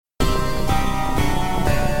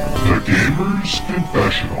Gamer's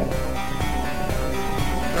Confessional.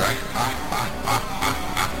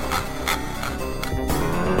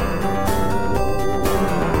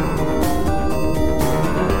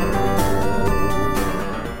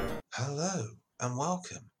 Hello and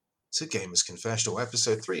welcome to Gamer's Confessional,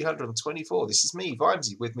 episode 324. This is me,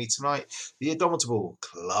 Vimesy. With me tonight, the indomitable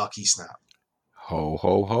Clarky Snap. Ho,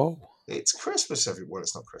 ho, ho. It's Christmas, well,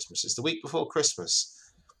 it's not Christmas. It's the week before Christmas.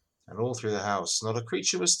 And all through the house, not a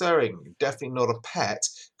creature was stirring. Definitely not a pet,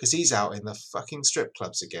 because he's out in the fucking strip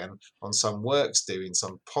clubs again on some works do in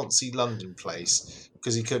some poncy London place,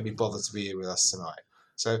 because he couldn't be bothered to be here with us tonight.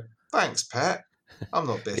 So, thanks, pet. I'm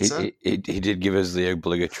not bitter. He did give us the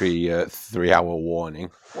obligatory 3-hour warning.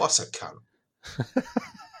 What a cunt.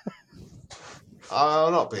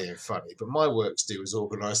 I'm not being funny, but my works do was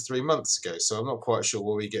organised 3 months ago, so I'm not quite sure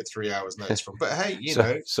where we get 3 hours notice from. But hey, you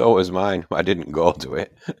know. So was mine. I didn't go to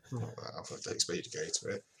it. Well, I don't expect you to go to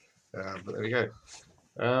it. But there we go.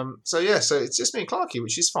 So it's just me and Clarky,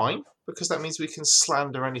 which is fine, because that means we can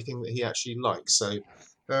slander anything that he actually likes. So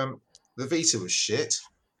the Vita was shit.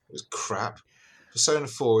 It was crap. Persona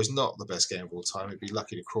 4 is not the best game of all time. It'd be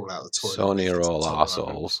lucky to crawl out of the toilet. Sony are all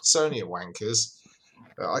arseholes. Sony are wankers.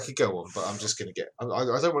 I could go on, but I'm just going to get... I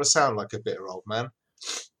don't want to sound like a bitter old man,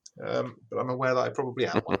 but I'm aware that I probably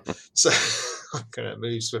am one. So I'm going to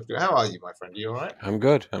move swiftly. How are you, my friend? Are you all right? I'm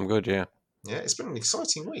good, yeah. Yeah, it's been an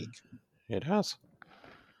exciting week. It has.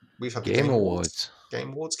 We've had Game Awards. Game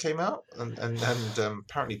Awards came out, and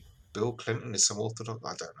apparently Bill Clinton is some orthodox...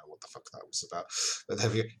 I don't know what the fuck that was about. But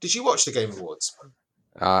there we go. Did you watch the Game Awards?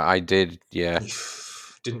 I did, yeah. You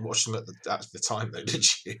didn't watch them at the time, though, did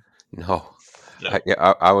you? No. No.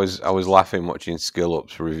 I was laughing watching Skill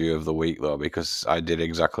Up's review of the week, though, because I did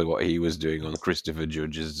exactly what he was doing on Christopher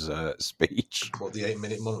Judge's speech. What, the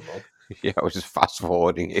 8-minute monologue? Yeah, I was just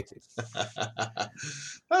fast-forwarding it.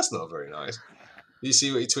 That's not very nice. You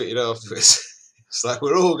see what he tweeted afterwards? It's like,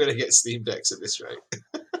 we're all going to get Steam Decks at this rate.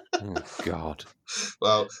 Oh, God.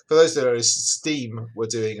 Well, for those that don't know, Steam were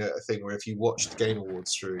doing a thing where if you watched Game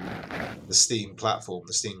Awards through the Steam platform,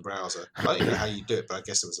 the Steam browser, I don't know how you do it, but I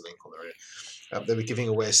guess there was a link on there. They were giving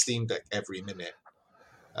away a Steam Deck every minute.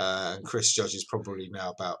 And Chris Judge is probably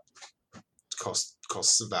now about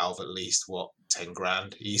costs Valve at least, 10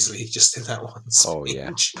 grand easily just in that one speech. Oh, yeah.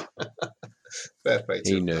 Fair play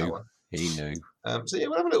to him for that one. He knew. So yeah,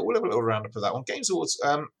 we'll have a little roundup of that one. Games Awards.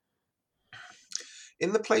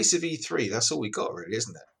 In the place of E3, that's all we got, really,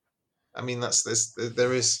 isn't it? I mean,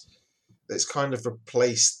 it's kind of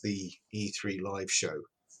replaced the E3 live show.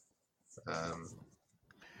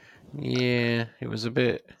 Yeah, it was a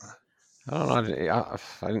bit. I don't know.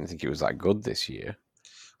 I didn't think it was that good this year.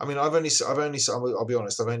 I mean, I'll be honest.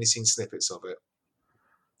 I've only seen snippets of it.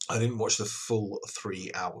 I didn't watch the full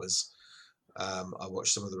 3 hours. I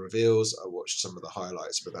watched some of the reveals. I watched some of the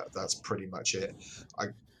highlights, but that's pretty much it.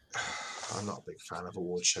 I'm not a big fan of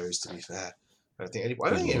award shows, to be fair. I don't think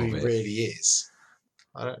anybody really is.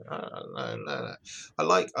 I don't know. I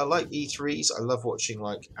like E3s. I love watching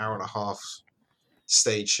like hour and a half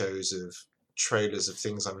stage shows of trailers of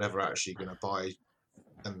things I'm never actually going to buy,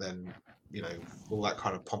 and then all that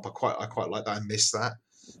kind of pomp. I quite like that. I miss that.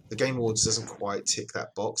 The Game Awards doesn't quite tick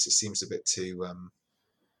that box. It seems a bit too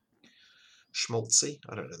schmaltzy.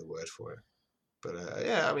 I don't know the word for it. But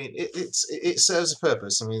yeah, I mean, it serves a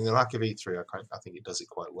purpose. I mean, the lack of E3, I think it does it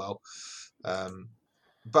quite well.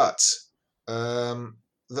 But I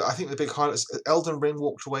think the big highlights, Elden Ring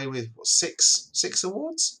walked away with six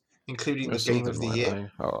awards, including the Game of the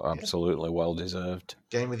Year. Oh, absolutely well deserved.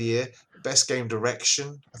 Game of the Year, Best Game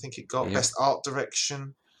Direction, I think it got Best Art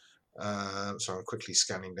Direction. Sorry, I'm quickly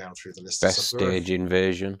scanning down through the list. Best Stage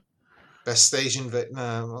Invasion. Best Stage Invasion.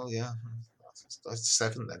 No, well, yeah, that's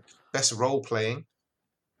 7 then. Best role playing.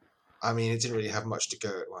 I mean, it didn't really have much to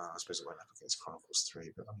go. Well, I suppose it went up against Chronicles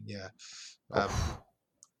 3, but yeah.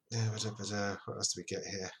 Yeah, what else do we get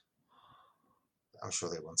here? I'm sure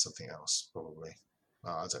they won something else, probably.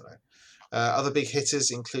 I don't know. Other big hitters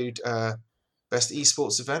include Best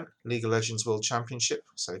Esports Event, League of Legends World Championship.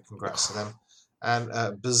 So congrats to them. And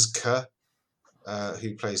Bizka,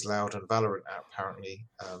 who plays Loud and Valorant apparently,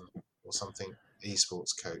 or something,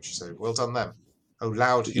 esports coach. So well done them. Oh,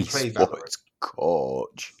 Loud, who played Valorant.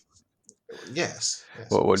 Coach. Yes.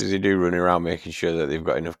 What does he do? Running around making sure that they've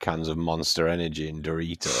got enough cans of Monster Energy and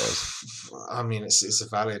Doritos. I mean, it's a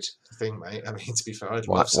valid thing, mate. I mean, to be fair,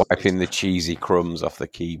 wiping the cheesy crumbs off the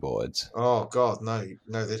keyboards. Oh God, no!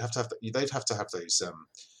 They'd have to have those.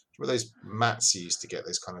 Remember those mats you used to get?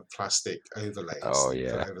 Those kind of plastic overlays. Oh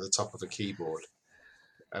yeah. Over the top of a keyboard,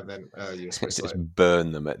 and then you were supposed to just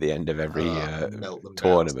burn them at the end of every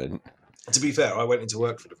tournament. To be fair, I went into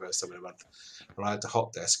work for the first time in a month, and I had the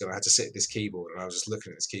hot desk, and I had to sit at this keyboard, and I was just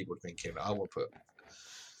looking at this keyboard, thinking, I will put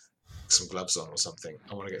some gloves on or something.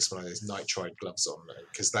 I want to get some of those nitride gloves on,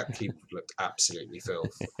 because that keyboard looked absolutely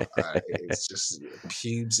filth. It's just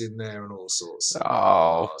pubes in there and all sorts.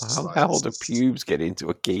 Oh, how the hell do pubes get into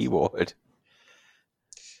a keyboard?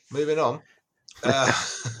 Moving on.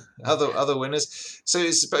 Other winners. So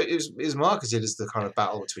it was marketed as the kind of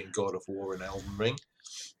battle between God of War and Elden Ring.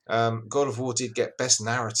 God of War did get Best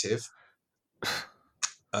Narrative,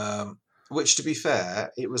 which, to be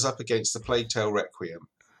fair, it was up against the Plague Tale Requiem,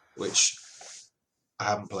 which I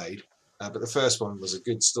haven't played. But the first one was a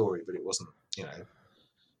good story, but it wasn't,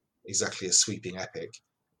 exactly a sweeping epic.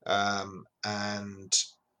 And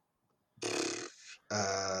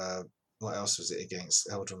what else was it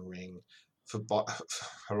against? Elden Ring,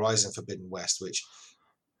 Horizon Forbidden West, which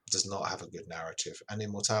does not have a good narrative, and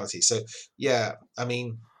Immortality. So, yeah, I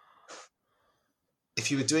mean, if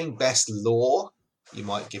you were doing best lore, you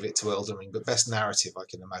might give it to Elden Ring, but best narrative, I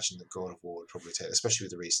can imagine that God of War would probably take, especially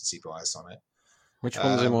with the recency bias on it. Which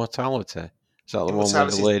one's Immortality? Is that the one where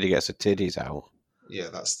the lady gets her titties out? Yeah,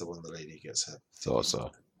 that's the one the lady gets her titties Thought so.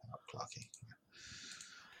 out. Clarky.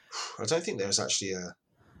 I don't think there's actually a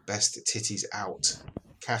best titties out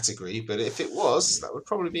category, but if it was, that would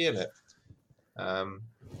probably be in it.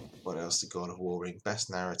 What else did God of War ring? Best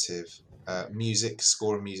narrative, music,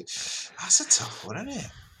 score and music. That's a tough one, isn't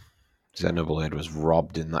it? Xenoblade was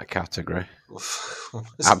robbed in that category.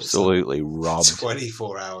 Absolutely robbed.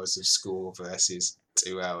 24 hours of score versus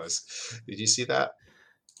 2 hours. Did you see that?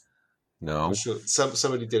 No. I'm sure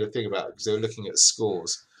somebody did a thing about it because they were looking at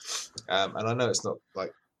scores. And I know it's not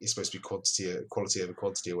like it's supposed to be quality over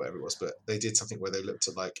quantity or whatever it was, but they did something where they looked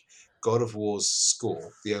at like God of War's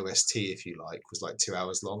score, the OST, if you like, was like 2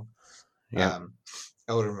 hours long. Yeah.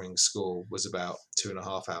 Elden Ring's score was about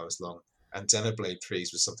 2.5 hours long, and Xenoblade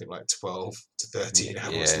 3's was something like 12 to 13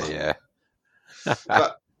 hours long. Yeah.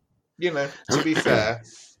 But to be fair,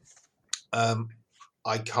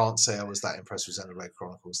 I can't say I was that impressed with Xenoblade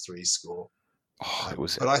Chronicles 3's score. Oh, it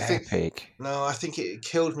was but epic. I think it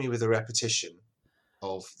killed me with the repetition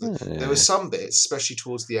of there were some bits, especially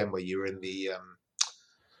towards the end, where you were in the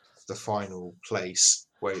final place,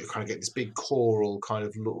 where you kind of get this big choral kind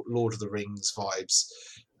of Lord of the Rings vibes,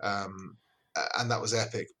 and that was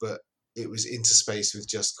epic. But it was interspaced with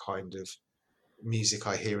just kind of music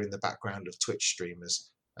I hear in the background of Twitch streamers.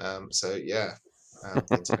 So yeah,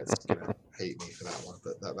 the internet's gonna hate me for that one,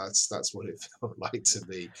 but that's what it felt like to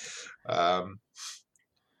me.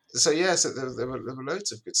 So yeah, so there were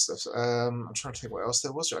loads of good stuff. I'm trying to think what else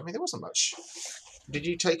there was. I mean, there wasn't much. Did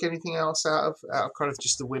you take anything else out of kind of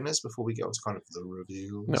just the winners before we get on to kind of the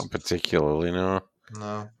reveals? Not particularly, no.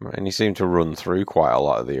 No. And you seem to run through quite a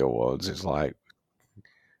lot of the awards. It's like...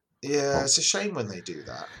 Yeah, it's a shame when they do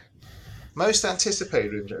that. Most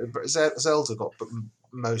anticipated, Zelda got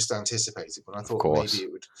most anticipated, but I thought maybe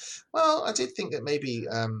it would... Well, I did think that maybe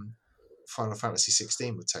Final Fantasy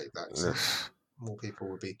 16 would take that, so more people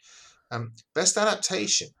would be... Best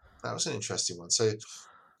adaptation, that was an interesting one. So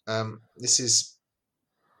this is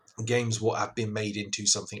games what have been made into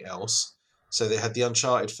something else. So they had the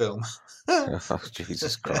Uncharted film. Oh,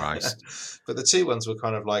 Jesus Christ. But the two ones were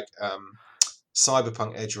kind of like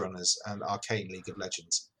Cyberpunk Edge Runners and Arcane League of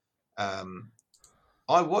Legends.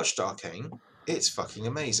 I watched Arcane. It's fucking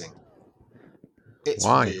amazing.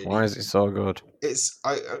 Why? Why is it so good?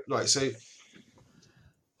 So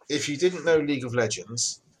if you didn't know League of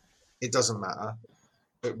Legends, it doesn't matter.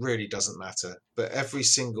 It really doesn't matter. But every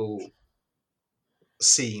single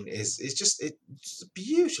scene is just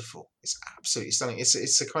beautiful. It's absolutely stunning.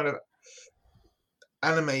 It's a kind of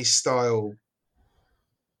anime style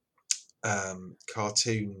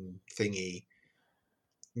cartoon thingy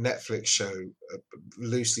Netflix show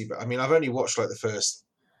loosely, but I mean I've only watched like the first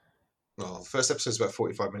episode is about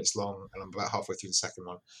 45 minutes long, and I'm about halfway through the second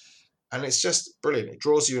one, and it's just brilliant. It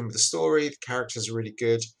draws you in with the story. The characters are really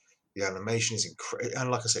good. The animation is incredible, and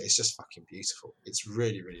like I say, it's just fucking beautiful. It's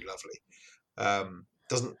really, really lovely.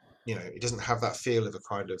 It doesn't have that feel of a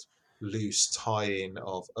kind of loose tie-in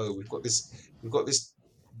of we've got this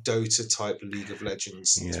Dota type League of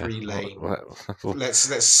Legends 3-lane.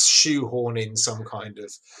 Let's shoehorn in some kind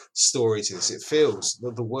of story to this. It feels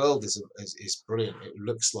the world is brilliant. It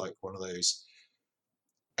looks like one of those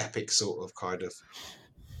epic sort of kind of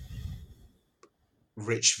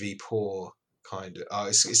rich v poor kind of.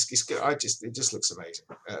 It's good. It just looks amazing.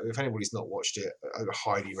 If anybody's not watched it, I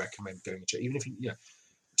highly recommend going and check. Even if you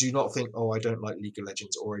do not think, I don't like League of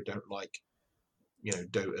Legends or I don't like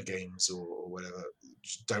Dota games or whatever.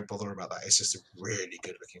 Just don't bother about that. It's just a really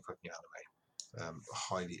good looking fucking anime.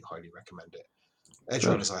 Highly recommend it. Edge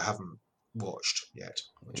Runners I haven't watched yet.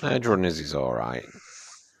 Edge Runners is all right.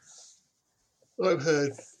 I've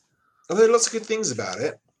heard lots of good things about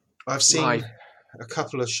it. I've seen a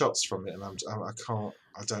couple of shots from it, and I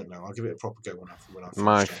don't know. I'll give it a proper go when I finish.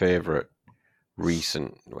 My favourite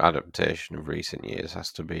recent adaptation of recent years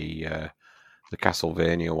has to be the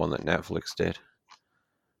Castlevania one that Netflix did.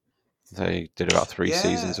 They did about 3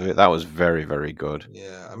 seasons of it. That was very, very good.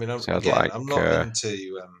 Yeah, I mean, I'm not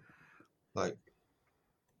into like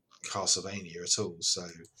Castlevania at all. So,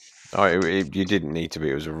 you didn't need to be.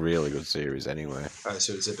 It was a really good series anyway.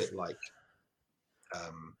 So it's a bit like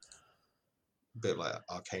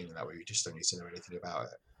Arcane in that way. You just don't need to know anything about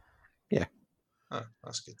it. Yeah. Oh,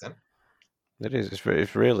 that's good then. It is. It's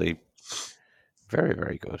really very,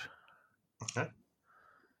 very good. Okay.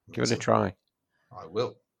 Give it a try. I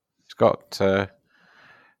will. It's got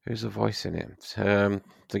who's the voice in it?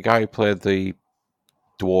 The guy who played the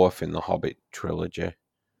dwarf in the Hobbit trilogy.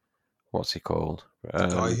 What's he called? The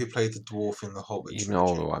guy who played the dwarf in the Hobbit trilogy. You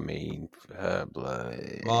know who I mean.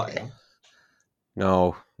 Martin?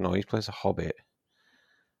 No, he plays a Hobbit.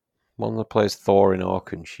 One that plays Thor in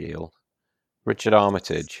Oakenshield. Richard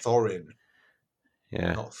Armitage. Thorin.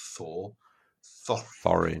 Yeah. Not Thor.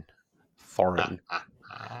 Thorin.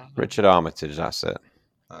 Richard Armitage, that's it.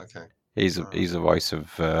 Okay. He's the voice of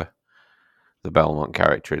the Belmont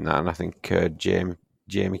character in that, and I think James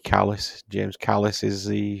Callis is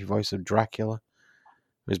the voice of Dracula.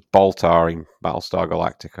 It was Baltar in Battlestar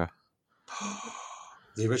Galactica.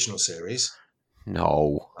 The original series?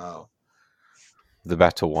 No. Oh. The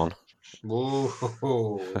better one. Whoa.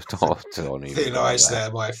 Don't even Thin ice there,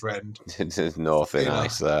 my friend. There's no thin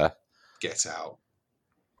ice there. Get out.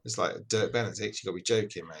 It's like Dirk Benedict. You got to be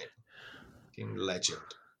joking, mate. Fucking legend.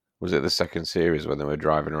 Was it the second series when they were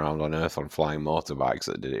driving around on Earth on flying motorbikes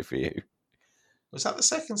that did it for you? Was that the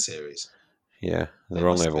second series? Yeah, there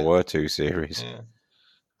only ever were 2 series. Yeah,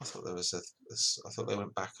 I thought there was I thought they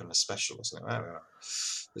went back on a special or something. I don't know.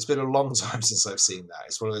 It's been a long time since I've seen that.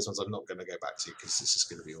 It's one of those ones I'm not going to go back to because it's just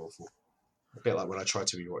going to be awful. A bit like when I tried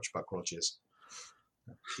to rewatch Buck Rogers.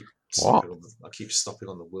 I keep stopping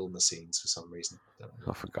on the Wilmer scenes for some reason.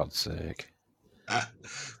 Oh, for God's sake.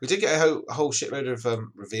 We did get a whole shitload of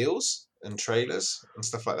reveals and trailers and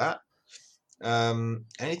stuff like that.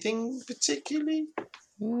 Anything particularly?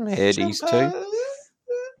 Hades 2.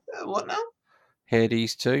 What now?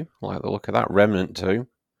 Hades 2. Like the look of that. Remnant 2.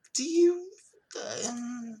 Do you...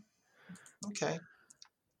 okay.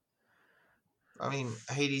 I mean,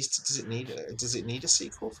 Hades, does it need a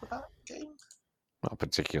sequel for that game? Not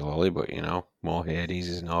particularly, but more Hades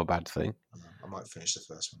is no bad thing. I might finish the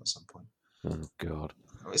first one at some point. Oh, God.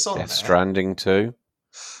 It's on Death Stranding 2.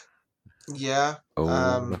 Yeah.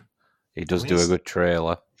 Oh, he does do a good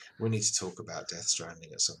trailer. We need to talk about Death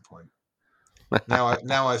Stranding at some point.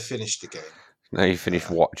 Now I've finished the game. Now you finished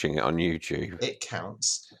watching it on YouTube. It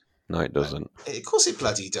counts. No, it doesn't. Of course it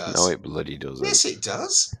bloody does. No, it bloody doesn't. Yes, it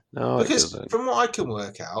does. No, it doesn't. From what I can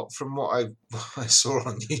work out, from what I saw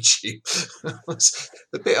on YouTube, was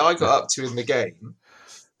the bit I got up to in the game.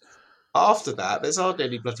 After that, there's hardly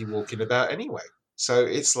any bloody walking about anyway. So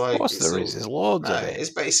it's like... Of course there is. There's loads of it.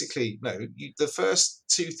 It's basically... the first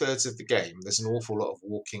 2/3 of the game, there's an awful lot of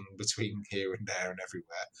walking between here and there and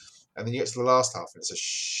everywhere. And then you get to the last half and it's a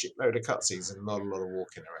shitload of cutscenes and not a lot of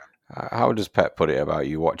walking around. How does Pet put it about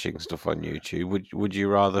you watching stuff on YouTube? Would you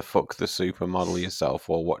rather fuck the supermodel yourself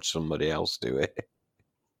or watch somebody else do it?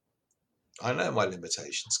 I know my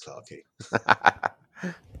limitations, Clarky.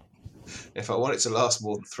 If I want it to last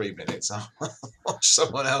more than 3 minutes, I'll watch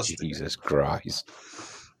someone else do it. Jesus Christ.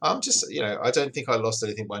 I'm just, I don't think I lost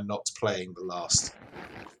anything by not playing the last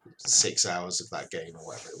 6 hours of that game or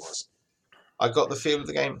whatever it was. I got the feel of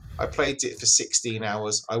the game. I played it for 16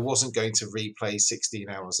 hours. I wasn't going to replay 16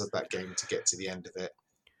 hours of that game to get to the end of it.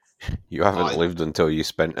 You haven't lived until you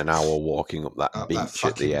spent an hour walking up that beach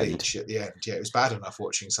at the end. Yeah, it was bad enough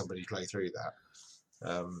watching somebody play through that.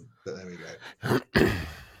 But there we go.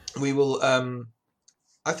 We will...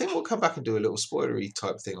 I think we'll come back and do a little spoilery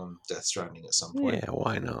type thing on Death Stranding at some point. Yeah,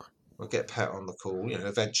 why not? We'll get Pet on the call,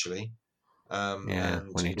 eventually.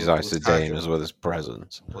 When he decides to deign us with his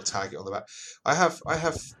presence, we'll tag it on the back. I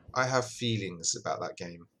have feelings about that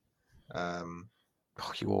game.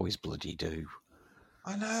 You always bloody do.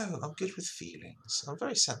 I know. I'm good with feelings. I'm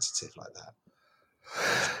very sensitive like that.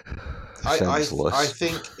 I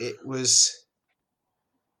think it was.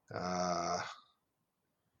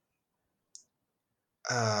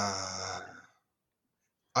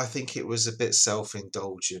 I think it was a bit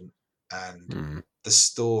self-indulgent, and the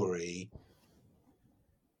story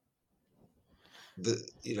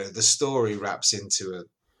the story wraps into a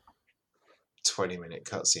 20-minute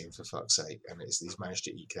cutscene for fuck's sake, and he's managed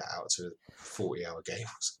to eke that out to a 40-hour game.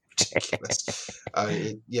 It's ridiculous.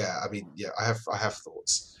 I have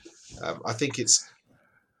thoughts. I think it's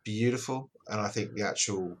beautiful, and I think the act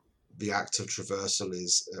of traversal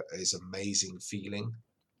is amazing feeling.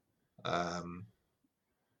 I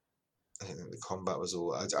think the combat was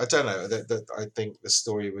all. I don't know. I think the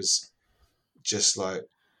story was just like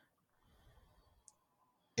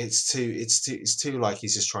it's too like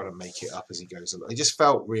he's just trying to make it up as he goes along. It just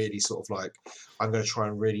felt really sort of like I'm going to try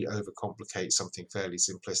and really overcomplicate something fairly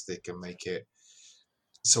simplistic and make it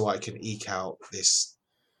so I can eke out this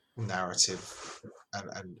narrative.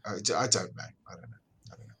 And I don't know.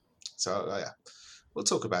 So yeah, we'll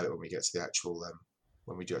talk about it when we get to the actual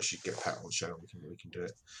when we do actually get Pat on the show. We can do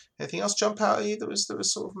it. Anything else jump out at you that was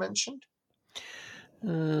sort of mentioned?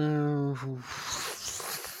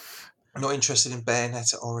 Not interested in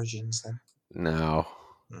Bayonetta Origins then? No.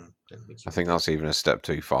 I think that's even a step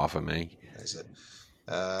too far for me. Is it?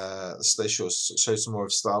 They show some more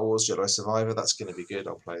of Star Wars Jedi Survivor. That's going to be good.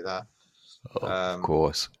 I'll play that. Of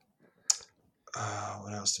course.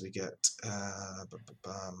 What else do we get? I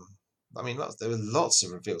mean, there were lots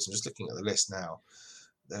of reveals. I'm just looking at the list now.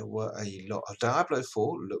 There were a lot. Diablo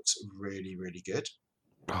 4 looks really, really good.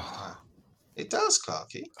 It does,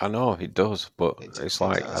 Clarky. I know, it does, but it's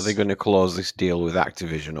like, are they going to close this deal with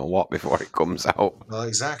Activision or what before it comes out? Well,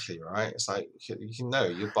 exactly, right? It's like, you know,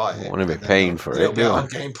 you buy it. I want to be paying for it, it'll be on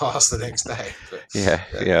Game Pass the next day. But, yeah,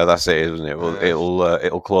 that's it, isn't it? Well,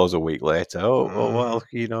 it'll close a week later. Oh, well,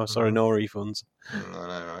 sorry, no refunds. I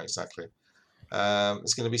know, right, exactly.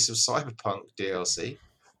 There's going to be some Cyberpunk DLC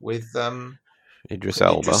with Idris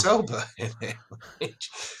Elba in it.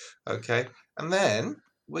 Okay, and then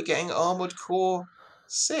we're getting Armored Core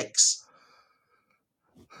 6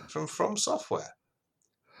 from Software.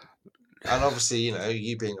 And obviously,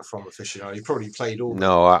 you being a From aficionado, you probably played all.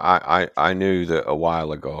 No, I knew that a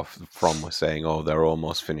while ago. From was saying, "Oh, they're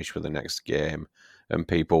almost finished with the next game," and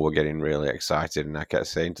people were getting really excited. And I kept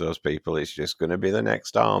saying to those people, "It's just going to be the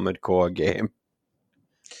next Armored Core game."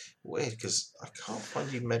 Weird, because I can't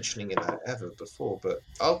find you mentioning it ever before. But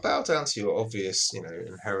I'll bow down to your obvious,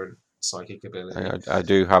 inherent psychic ability. I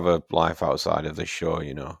do have a life outside of the show,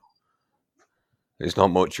 It's not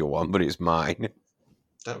much you want, but it's mine.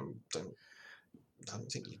 Don't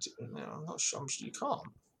think you do. I'm not sure. You can't.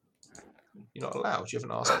 You're not allowed. You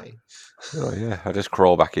haven't asked me. Oh yeah, I just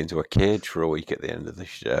crawl back into a cage for a week at the end of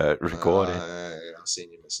the recording. I've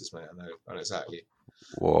seen you, Mrs. Mate. I know exactly.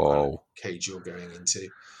 Whoa, what cage you're going into.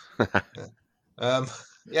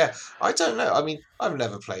 Yeah, I don't know. I mean, I've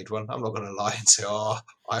never played one. I'm not going to lie and say,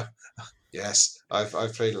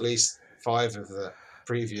 I've played at least 5 of the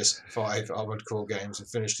previous 5 Armored Core games and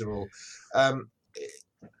finished them all.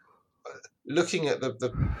 Looking at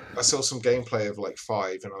I saw some gameplay of like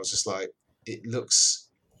 5, and I was just like, it looks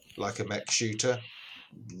like a mech shooter.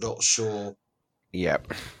 Not sure.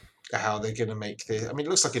 Yep. How they're going to make this? I mean, it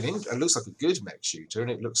looks like a good mech shooter, and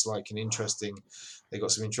it looks like an interesting. They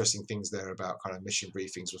got some interesting things there about kind of mission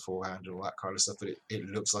briefings beforehand and all that kind of stuff. But it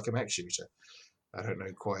looks like a mech shooter. I don't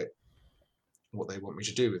know quite what they want me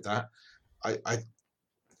to do with that. I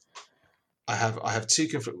have two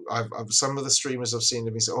some of the streamers I've seen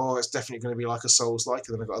them say, "Oh, it's definitely going to be like a Souls-like,"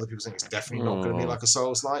 and then I've got other people saying it's definitely not going to be like a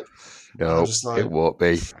Souls-like. No, it won't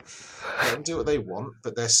be. Let them do what they want,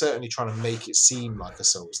 but they're certainly trying to make it seem like a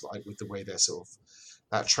Souls-like with the way they're sort of.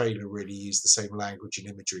 That trailer really used the same language and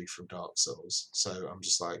imagery from Dark Souls, so I'm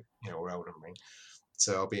just like, or Elden Ring.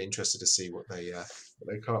 So I'll be interested to see what they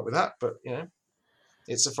come up with that. But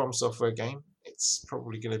it's a From Software game. It's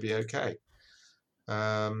probably going to be okay.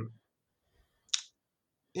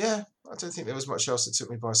 Yeah, I don't think there was much else that took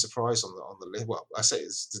me by surprise on the list. Well, I say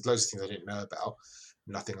there's loads of things I didn't know about.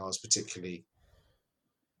 Nothing I was particularly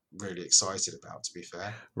really excited about, to be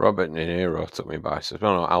fair. Robert De Niro took me by surprise.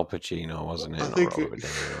 Well, no, Al Pacino, wasn't it? Robert De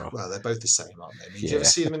Niro. Well, they're both the same, aren't they? I mean, did you ever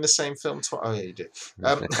see them in the same film twice? Oh, yeah, you did.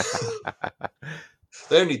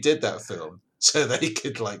 They only did that film so they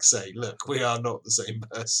could say, "Look, we are not the same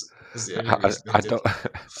person."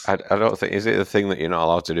 I don't think. Is it the thing that you're not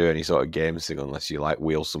allowed to do any sort of games thing unless you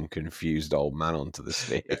wheel some confused old man onto the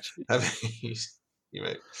stage? I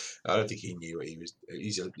mean, I don't think he knew what he was.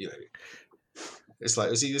 It's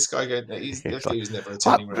like, was he this guy going? He was never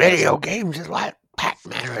attending. Video games is like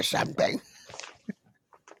Pac-Man or something.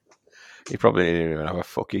 He probably didn't even have a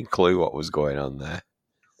fucking clue what was going on there.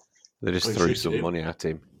 They just threw some money at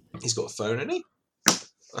him. He's got a phone, hasn't he?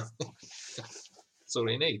 That's all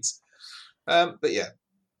he needs. But yeah,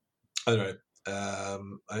 I don't know. I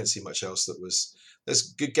don't see much else that was.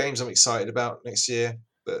 There's good games I'm excited about next year,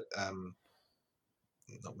 but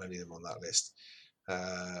not many of them on that list.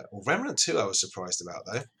 Well, Remnant 2 I was surprised about,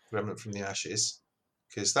 though. Remnant from the Ashes,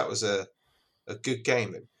 because that was a good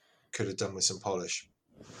game that could have done with some polish.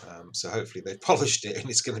 So hopefully they've polished it and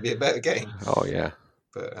it's going to be a better game. Oh, yeah.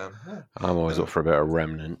 But yeah. I'm always up for a bit of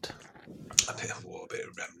Remnant. A bit of war, a bit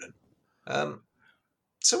of Remnant.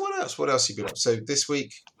 So what else? What else have you been up? So this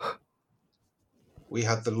week we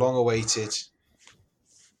had the long-awaited.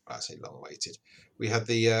 I say long-awaited. We had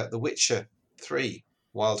the Witcher 3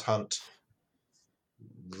 Wild Hunt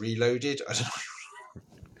Reloaded. I don't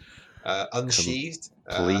know. Unsheathed.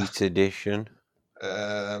 Complete edition.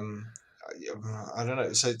 I don't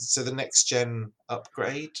know. So the next gen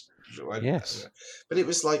upgrade. Yes. But it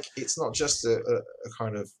was like, it's not just a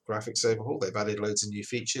kind of graphics overhaul. They've added loads of new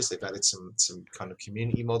features. They've added some kind of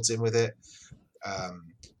community mods in with it.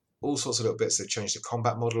 All sorts of little bits. They've changed the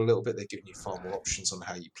combat model a little bit. They've given you far more options on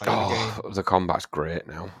how you play the game. The combat's great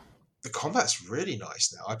now. The combat's really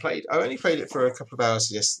nice now. I only played it for a couple of hours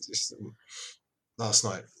last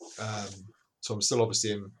night. So I'm still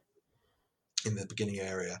obviously in the beginning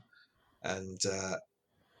area, and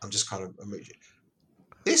I'm just kind of.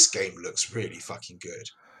 This game looks really fucking good.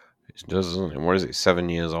 It does, doesn't it? What is it? 7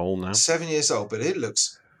 years old now. 7 years old, but it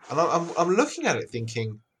looks. And I'm looking at it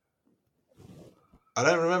thinking, I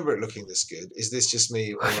don't remember it looking this good. Is this just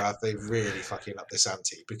me, or have they really fucking up this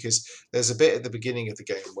ante? Because there's a bit at the beginning of the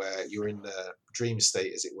game where you're in the dream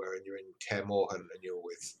state, as it were, and you're in Kaer Morhen and you're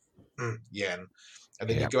with Yen, and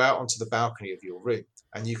then you go out onto the balcony of your room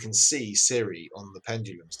and you can see Ciri on the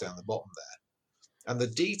pendulums down the bottom there, and the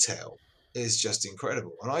detail is just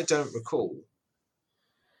incredible. And I don't recall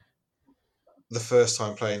the first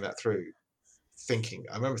time playing that through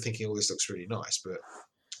I remember thinking, oh, this looks really nice, but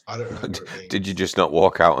I don't remember it being... Did you just not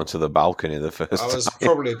walk out onto the balcony the first time? I was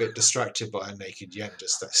probably a bit distracted by a naked Yen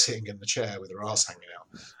just sitting in the chair with her ass hanging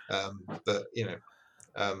out. But, you know,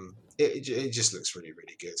 it just looks really,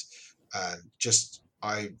 really good. And just,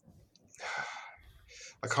 I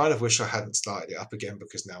kind of wish I hadn't started it up again,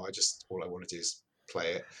 because now all I want to do is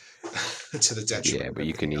play it to the detriment. Yeah, but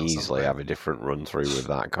you can easily have a different run through with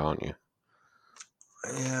that, can't you?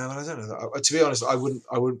 Yeah, well, I don't know. To be honest, I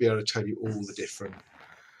wouldn't be able to tell you all the different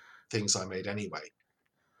things I made anyway.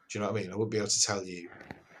 Do you know what I mean? I wouldn't be able to tell you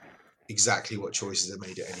exactly what choices I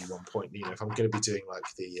made at any one point. You know, if I'm going to be doing like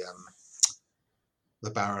the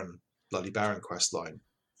Bloody Baron quest line,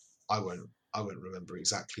 I won't remember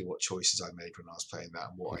exactly what choices I made when I was playing that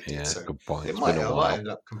and what I did. Yeah, so good point. I might end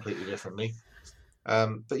up completely differently.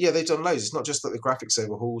 But yeah, they've done loads. It's not just like the graphics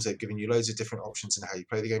overhauls. They've given you loads of different options in how you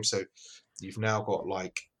play the game. So you've now got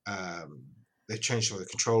like they've changed some of the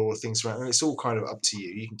control things around, and it's all kind of up to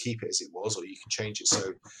you. You can keep it as it was, or you can change it.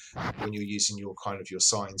 So when you're using your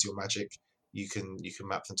signs, your magic, you can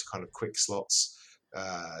map them to kind of quick slots.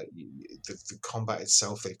 The combat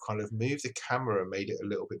itself, they've kind of moved the camera and made it a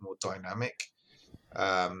little bit more dynamic,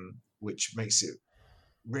 which makes it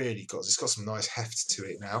really it's got some nice heft to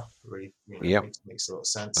it now. Really, makes a lot of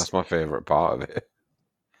sense. That's my favourite part of it.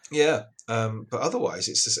 Yeah, but otherwise,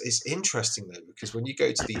 it's interesting though, because when you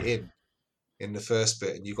go to the inn in the first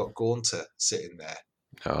bit and you got Gaunter sitting there,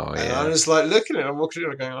 and I'm just like looking at him, I'm walking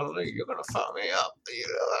in, and going, "Oh, you're gonna fuck me up,"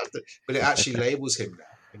 but it actually labels him now,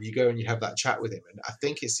 and you go and you have that chat with him, and I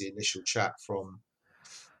think it's the initial chat from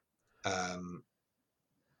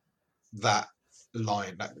that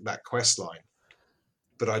line, that quest line,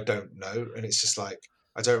 but I don't know, and it's just like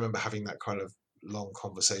I don't remember having that kind of long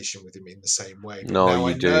conversation with him in the same way. But now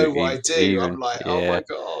I know what I do. I'm like, oh my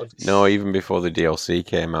god. No, even before the DLC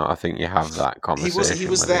came out, I think you have that conversation. He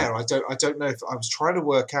was there. I don't know if I was trying to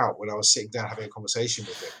work out when I was sitting down having a conversation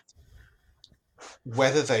with him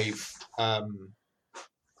whether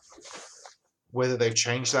they've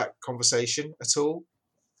changed that conversation at all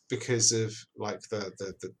because of like the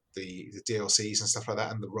DLCs and stuff like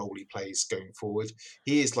that, and the role he plays going forward.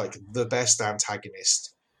 He is like the best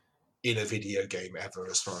antagonist in a video game ever,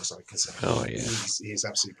 as far as I'm concerned. Oh yeah, he's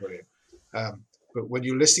absolutely brilliant. But when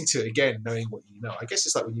you're listening to it again, knowing what you know, I guess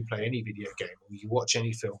it's like when you play any video game or you watch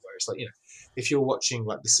any film where it's like, you know, if you're watching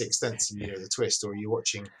like The Sixth Sense and you know the twist, or you're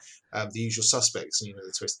watching The Usual Suspects and you know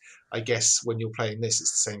the twist, I guess when you're playing this,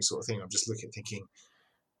 it's the same sort of thing. I'm just thinking,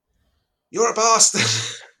 you're a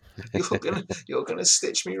bastard. you're gonna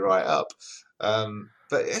stitch me right up.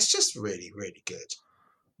 But it's just really, really good.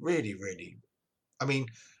 Really, really. I mean,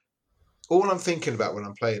 all I'm thinking about when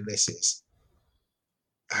I'm playing this is,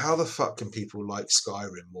 how the fuck can people like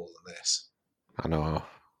Skyrim more than this? I know.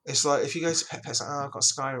 It's like, if you go to Pet, I've got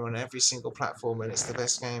Skyrim on every single platform and it's the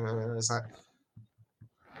best game. And it's like,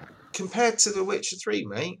 compared to The Witcher 3,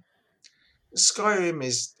 mate, Skyrim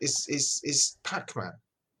is Pac-Man.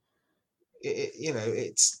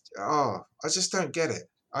 It's I just don't get it.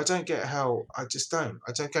 I don't get how I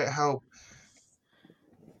don't get how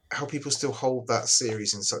people still hold that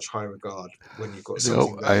series in such high regard when you've got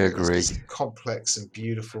something I there that is agree. as complex and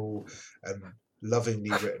beautiful and lovingly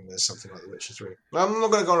written as something like The Witcher 3. I'm not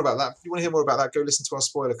going to go on about that. If you want to hear more about that, go listen to our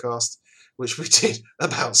spoiler cast, which we did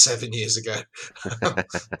about 7 years ago.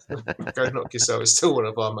 Go knock yourself. It's still one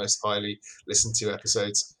of our most highly listened to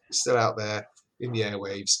episodes. Still out there in the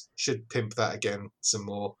airwaves. Should pimp that again some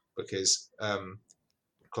more because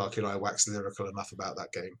Clarky and I waxed lyrical enough about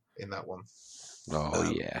that game in that one.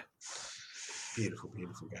 Oh yeah, beautiful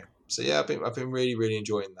game. So yeah, I've been really, really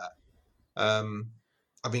enjoying that.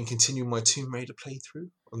 I've been continuing my Tomb Raider playthrough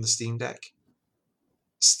on the Steam Deck.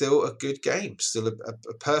 Still a good game. Still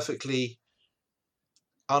a perfectly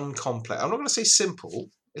uncomplex. I'm not going to say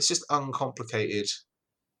simple. It's just uncomplicated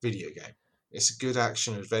video game. It's a good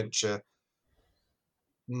action adventure.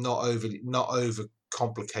 Not over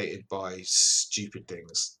complicated by stupid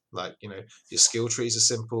things. Like, your skill trees are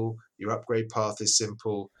simple. Your upgrade path is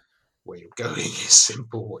simple. Where you're going is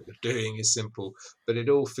simple. What you're doing is simple. But it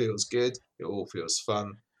all feels good. It all feels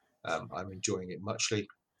fun. I'm enjoying it muchly.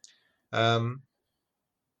 I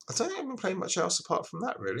don't think I've been playing much else apart from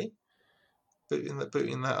that, really. Booting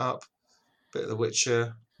that up. Bit of The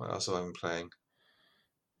Witcher. What else have I been playing?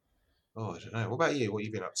 Oh, I don't know. What about you? What have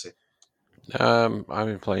you been up to? I've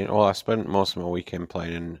been playing. Well, I spent most of my weekend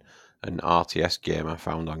playing an RTS game I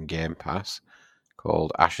found on Game Pass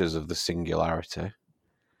called Ashes of the Singularity.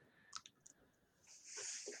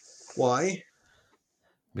 Why?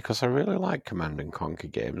 Because I really like Command and Conquer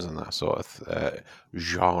games and that sort of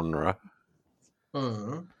genre.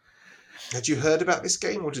 Had you heard about this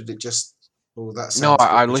game, or did it just? Oh, that No, sounds a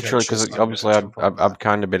bit I literally, because pretentious. I'm going to obviously jump on that. I've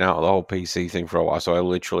kind of been out of the whole PC thing for a while, so I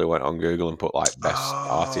literally went on Google and put like best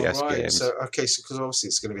RTS Right. games. So because obviously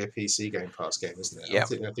it's going to be a PC Game Pass game, isn't it? Yeah.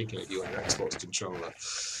 I'm thinking of you on your Xbox controller.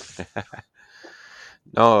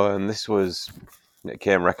 No, and it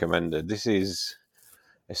came recommended. This is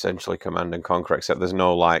essentially Command and Conquer, except there's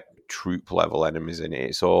no like troop level enemies in it.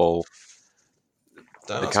 It's all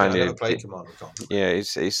Don't the ask me. kind I never of played Command and Conquer. yeah.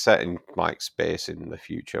 It's set in like space in the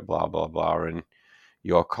future, blah blah blah, and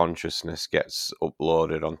your consciousness gets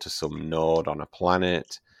uploaded onto some node on a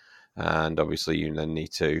planet, and obviously you then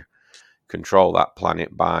need to control that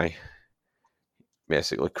planet by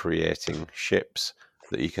basically creating ships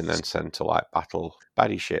that you can then send to like battle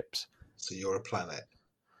baddie ships. So you're a planet.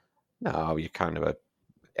 No, you're kind of a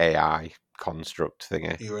AI construct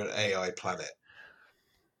thingy. You're an AI planet.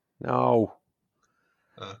 No.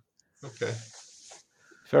 Okay.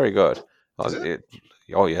 Very good. Is it?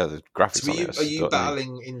 Oh yeah, the graphics So on it are you stunning.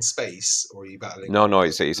 battling in space, or are you battling? No,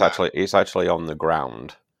 it's actually on the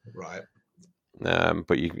ground. Right.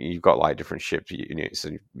 But you've got like different ships units,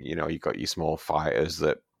 and you've got your small fighters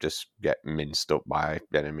that just get minced up by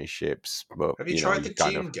enemy ships. But have you tried the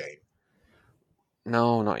Dune game?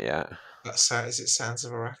 No, not yet. Is it Sands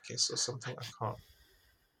of Arrakis or something? I can't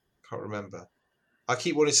remember. I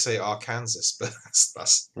keep wanting to say Arkansas, but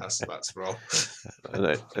that's wrong.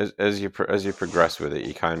 as you progress with it,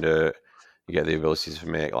 you get the ability to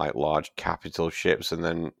make like large capital ships, and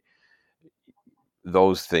then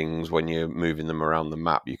those things, when you're moving them around the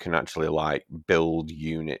map, you can actually like build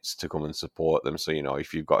units to come and support them. So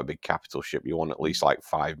if you've got a big capital ship, you want at least like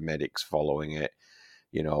 5 medics following it.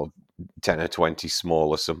 10 or 20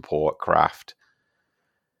 smaller support craft.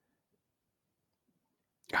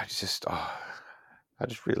 I just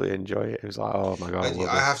really enjoy it. It was like, oh my god,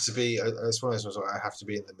 I have to be. It's one of those ones where I have to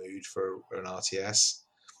be in the mood for an RTS,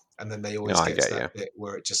 and then they always get to that bit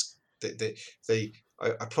where it just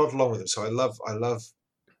I plod along with them. So I love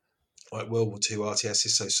like World War II RTSs.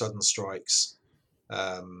 So Sudden Strikes.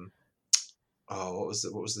 What was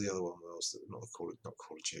the other one? Not Call of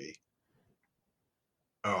Duty.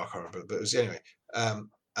 Oh, I can't remember. But it was anyway. And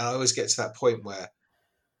I always get to that point where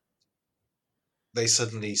they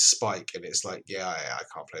suddenly spike, and it's like, I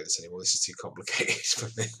can't play this anymore. This is too complicated for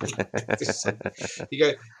me. You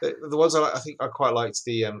go, the ones I think I quite liked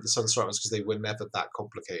the Sunstrike ones because they were never that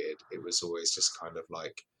complicated. It was always just kind of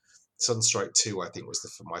like Sunstrike 2. I think was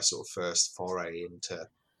my sort of first foray into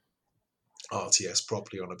RTS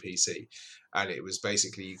properly on a PC, and it was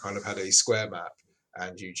basically you kind of had a square map.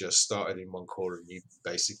 And you just started in one corner, and you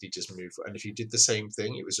basically just moved. And if you did the same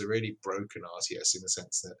thing, it was a really broken RTS in the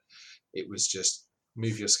sense that it was just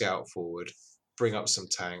move your scout forward, bring up some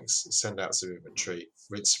tanks, send out some infantry,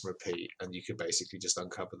 rinse and repeat, and you could basically just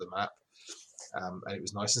uncover the map. And it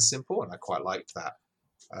was nice and simple, and I quite liked that.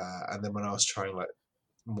 And then when I was trying like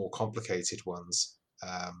more complicated ones,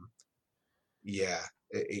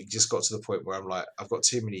 it just got to the point where I'm like, I've got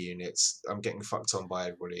too many units. I'm getting fucked on by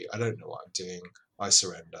everybody. I don't know what I'm doing. I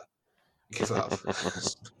surrender. Give up. I'm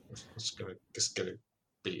just gonna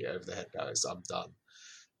beat it over the head now. I'm done.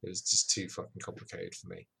 It was just too fucking complicated for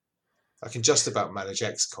me. I can just about manage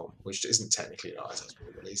XCOM, which isn't technically an ISS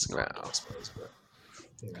release, kind of, I suppose, but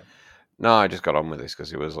you know. No, I just got on with this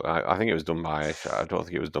because it was. I think it was done by. I don't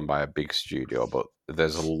think it was done by a big studio, but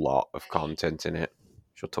there's a lot of content in it.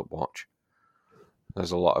 Shut up, watch.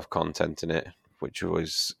 There's a lot of content in it, which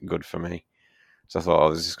was good for me. So I thought,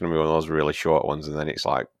 this is going to be one of those really short ones, and then it's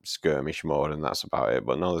like skirmish mode, and that's about it.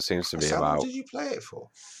 But no, there seems to be How about. long did you play it for?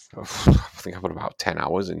 I think I put about 10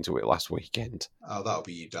 hours into it last weekend. Oh, that'll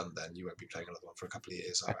be you done then. You won't be playing another one for a couple of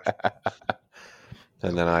years, I reckon.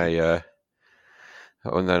 And then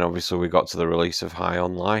and then obviously we got to the release of High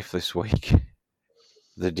on Life this week.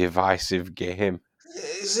 The divisive game.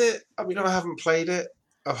 Is it? I mean, I haven't played it.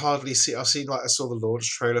 I've seen I saw the launch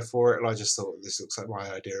trailer for it, and I just thought this looks like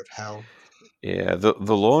my idea of hell. Yeah, the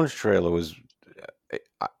launch trailer was.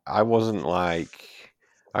 I wasn't like.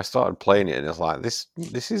 I started playing it, and it's like this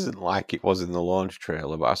isn't like it was in the launch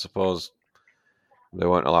trailer. But I suppose they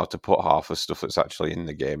weren't allowed to put half the stuff that's actually in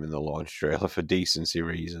the game in the launch trailer for decency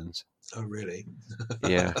reasons. Oh, really?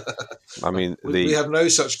 Yeah, I mean we have no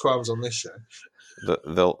such qualms on this show.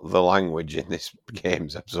 The language in this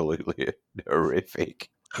game's absolutely horrific.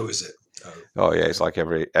 Oh, is it? Oh yeah, it's like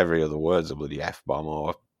every other word's a bloody F-bomb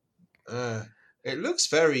or. It looks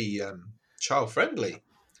very child friendly.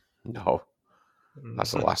 No,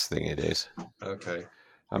 that's the last thing it is. Okay.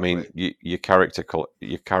 I mean, your character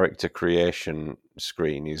creation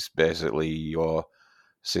screen is basically your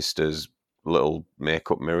sister's little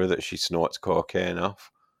makeup mirror that she snorts cocaine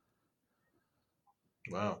off.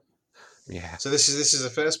 Wow. Yeah. So this is a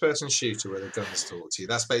first-person shooter where the guns talk to you.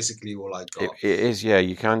 That's basically all I got. It is, yeah.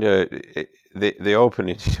 You kind of the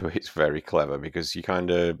opening to it's very clever because you kind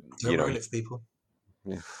of ruin it for people.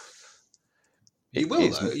 Yeah. You will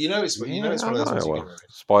though. You know it's one of those ones you can ruin.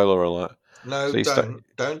 Spoiler alert. No, so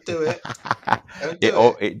don't do it. Don't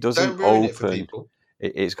do it. It doesn't ruin open. It for people.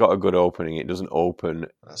 It's got a good opening. It doesn't open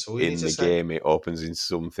in the game. It opens in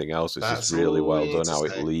something else. It's just really well done how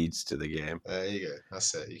it leads to the game. There you go.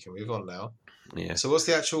 That's it. You can move on now. Yeah. So what's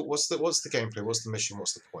the gameplay? What's the mission?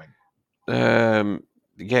 What's the point?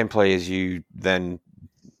 The gameplay is you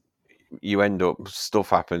end up, stuff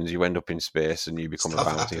happens, you end up in space and you become a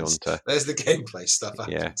bounty hunter. There's the gameplay, stuff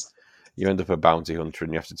happens. Yeah. You end up a bounty hunter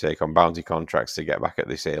and you have to take on bounty contracts to get back at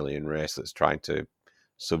this alien race that's trying to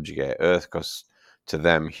subjugate Earth because to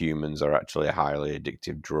them, humans are actually a highly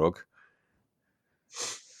addictive drug.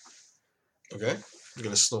 Okay. You're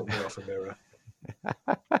going to snort me off a mirror.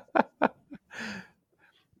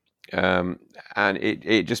 And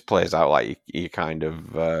it just plays out like you kind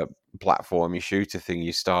of platformy shooter thing.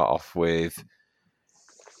 You start off with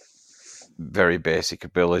very basic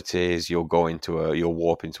abilities. You'll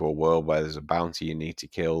warp into a world where there's a bounty you need to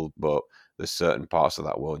kill, but there's certain parts of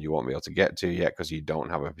that world you won't be able to get to yet because you don't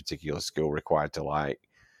have a particular skill required to like.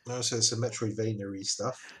 No, so it's some Metroidvania-y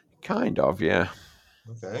stuff. Kind of, yeah.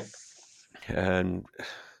 Okay. And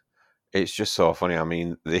it's just so funny. I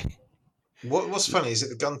mean, what's funny? Is it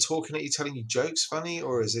the gun talking at you, telling you jokes funny,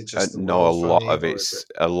 or is it just no? A lot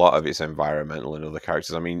of it's environmental and other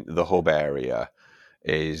characters. I mean, the hub area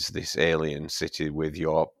is this alien city with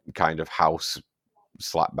your kind of house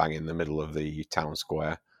slap bang in the middle of the town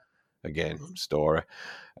square. Again, story.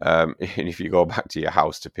 And if you go back to your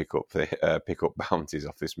house to pick up bounties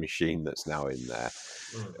off this machine that's now in there,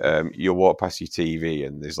 you'll walk past your TV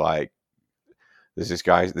and there's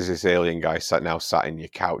this alien guy sat in your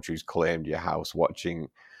couch who's claimed your house watching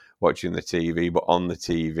the TV, but on the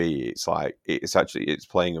TV it's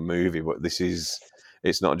playing a movie, but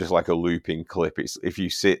it's not just like a looping clip. It's if you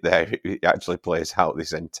sit there, it actually plays out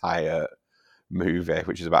this entire movie,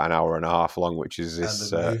 which is about an hour and a half long, which is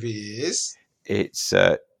this. And the movie is? It's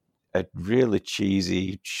a really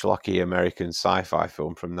cheesy, schlocky American sci-fi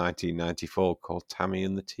film from 1994 called Tammy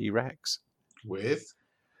and the T-Rex. With?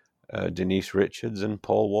 Denise Richards and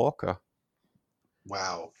Paul Walker.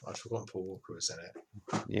 Wow, I'd forgotten Paul Walker was in it.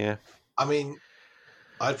 Yeah. I mean,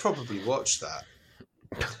 I'd probably watch that.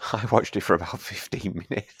 I watched it for about 15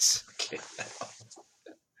 minutes.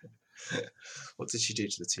 What did she do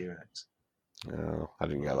to the T-Rex? No, I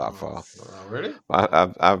didn't get that far. Oh, really?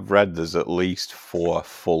 I've read there's at least 4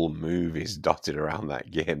 full movies dotted around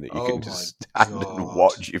that game that you can just stand and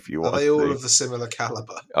watch if you want. Are they all of the similar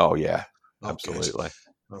caliber? Oh yeah, absolutely. Good.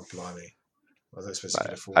 Oh blimey! I don't suppose you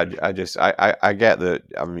can afford it. I get that.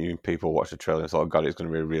 I mean, people watch the trailer and thought, God, it's going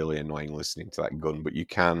to be really annoying listening to that gun, but you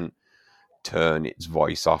can turn its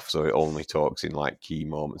voice off so it only talks in like key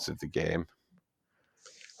moments of the game.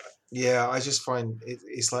 Yeah, I just find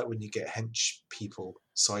it's like when you get hench people,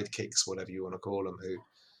 sidekicks, whatever you want to call them, who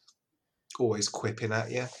always quipping at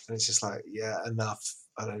you, and it's just like, yeah, enough.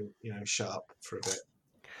 I don't, shut up for a bit.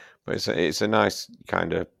 But it's a nice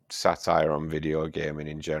kind of satire on video gaming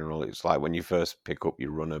in general. It's like when you first pick up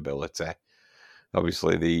your run ability.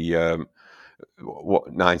 Obviously, the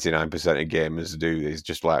what 99% of gamers do is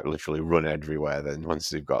just like literally run everywhere. Then once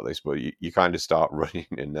they've got this, but you kind of start running,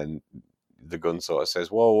 and then the gun sort of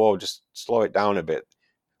says, "Whoa, just slow it down a bit."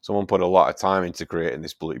 Someone put a lot of time into creating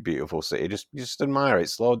this beautiful city. Just admire it.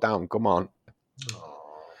 Slow down. Come on. Aww,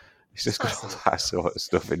 It's just got all that sort of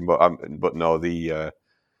stuff in. But no, the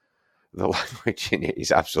language in it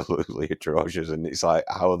is absolutely atrocious, and it's like,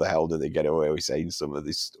 how the hell do they get away with saying some of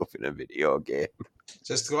this stuff in a video game?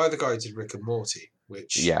 Just the guy who did Rick and Morty,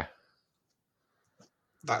 which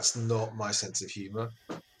that's not my sense of humour.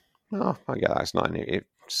 No, I get that. It's not any.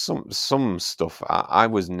 Some stuff. I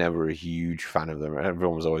was never a huge fan of them.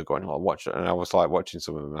 Everyone was always going, "Oh, watch it," and I was like watching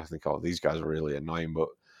some of them. And I think, "Oh, these guys are really annoying." But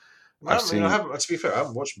I haven't. To be fair, I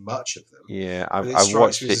haven't watched much of them. Yeah, I've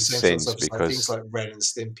watched it since because like things like Ren and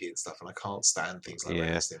Stimpy and stuff, and I can't stand things like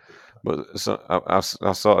Ren and Stimpy. But so,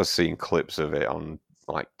 I've sort of seen clips of it on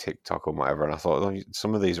like TikTok or whatever, and I thought, oh,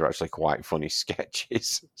 some of these are actually quite funny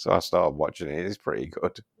sketches. So I started watching it. It's pretty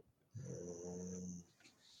good.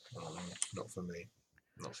 Not for me.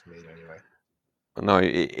 Not for me anyway. No,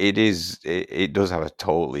 it is. It does have a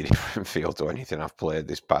totally different feel to anything I've played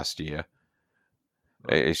this past year.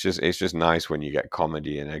 It's just nice when you get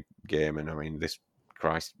comedy in a game, and I mean, this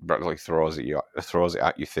Christ practically throws it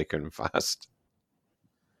at you thick and fast.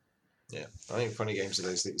 Yeah, I think funny games are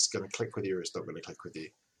those that it's going to click with you or it's not going to click with you.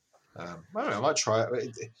 I don't know. I might try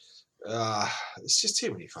it. It's just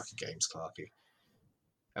too many fucking games, Clarky.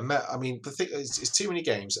 And I mean, the thing is, it's too many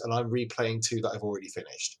games, and I'm replaying 2 that I've already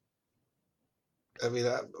finished. I mean,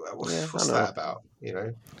 what's that about?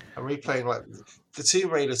 I'm replaying like the Tomb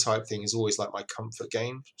Raider type thing is always like my comfort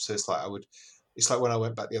game. So it's like it's like when I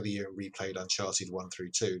went back the other year and replayed Uncharted 1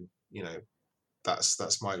 through 2.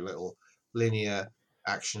 That's my little linear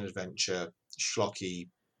action adventure schlocky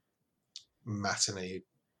matinee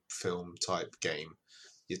film type game.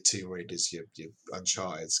 Your Tomb Raiders, your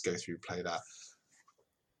Uncharted, go through, play that.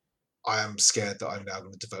 I am scared that I'm now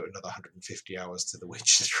going to devote another 150 hours to The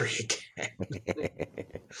Witcher 3 again.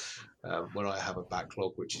 When I have a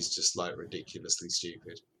backlog which is just like ridiculously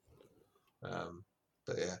stupid.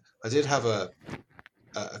 But yeah, I did have an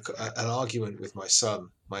argument with my son,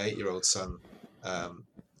 my 8-year-old son,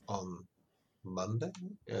 on Monday,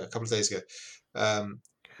 a couple of days ago,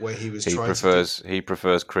 where he was he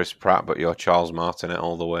prefers Chris Pratt, but you're Charles Martinet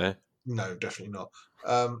all the way. No, definitely not.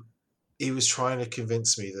 He was trying to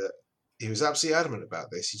convince me that he was absolutely adamant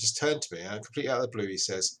about this. He just turned to me and completely out of the blue, he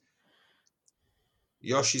says,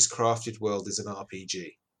 Yoshi's Crafted World is an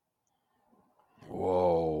RPG.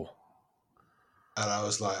 Whoa. And I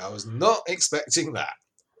was like, I was not expecting that.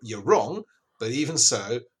 You're wrong, but even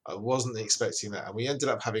so, I wasn't expecting that. And we ended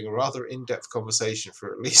up having a rather in-depth conversation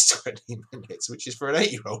for at least 20 minutes, which is for an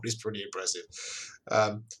 8-year-old is pretty impressive,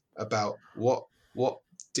 about what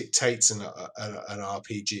dictates an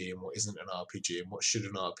RPG and what isn't an RPG and what should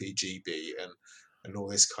an RPG be and all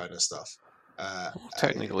this kind of stuff.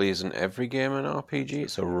 Technically, isn't every game an RPG?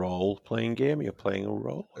 It's a role-playing game. You're playing a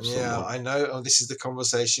role. Yeah, I know. Oh, this is the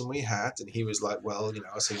conversation we had, and he was like, "Well,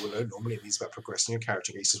 I said, well, no, normally it's about progressing your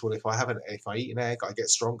character." He says, "Well, if I eat an egg, I get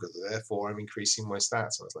stronger. Therefore, I'm increasing my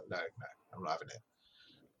stats." And I was like, "No, I'm not having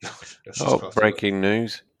it." Breaking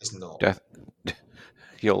news! It's not.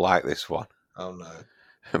 You'll like this one. Oh no!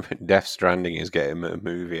 Death Stranding is getting a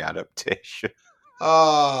movie adaptation.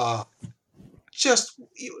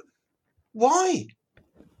 Why?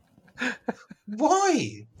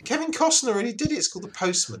 Why? Kevin Costner already did it. It's called The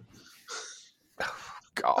Postman.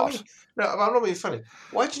 God. I mean, no, I'm not being funny.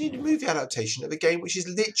 Why do you need a movie adaptation of a game which is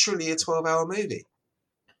literally a 12-hour movie?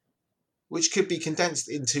 Which could be condensed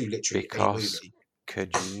into literally a movie.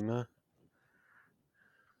 Kojima?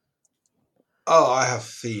 Oh, I have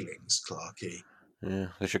feelings, Clarky. Yeah,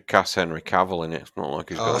 they should cast Henry Cavill in it. It's not like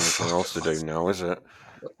he's got anything else to do now, is it?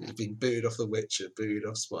 He's been booed off The Witcher, booed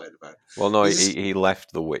off Spider-Man. Well, no, he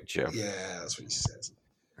left The Witcher. Yeah, that's what he says.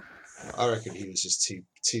 I reckon he was just too.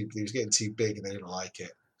 He was getting too big, and they didn't like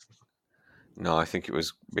it. No, I think it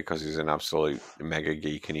was because he's an absolute mega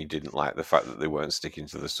geek, and he didn't like the fact that they weren't sticking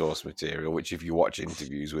to the source material. Which, if you watch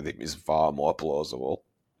interviews with him, is far more plausible.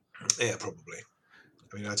 Yeah, probably.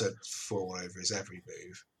 I mean, I don't fall over his every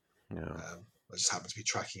move. No. I just happen to be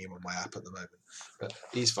tracking him on my app at the moment, but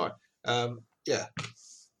he's fine. Yeah,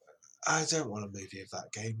 I don't want a movie of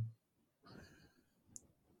that game.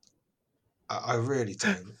 I really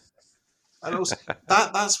don't. And also,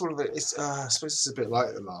 that's one of the. It's I suppose it's a bit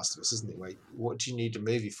like The Last of Us, isn't it? Like, what do you need a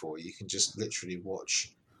movie for? You can just literally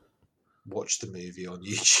watch the movie on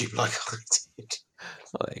YouTube, like I did.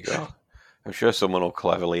 Well, there you go. I'm sure someone will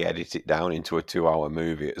cleverly edit it down into a 2-hour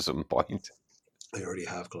movie at some point. They already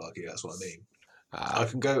have, Clarky. That's what I mean. Ah. I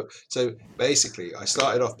can go. So basically, I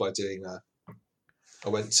started off by doing. I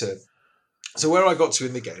went to. So where I got to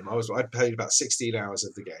in the game, I'd played about 16 hours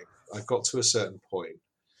of the game. I got to a certain point,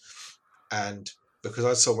 and because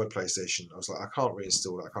I'd sold my PlayStation, I was like, I can't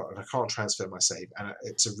reinstall it. I can't transfer my save, and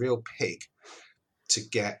it's a real pig to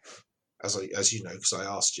get. As you know, because I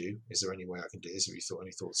asked you, is there any way I can do this? Have you thought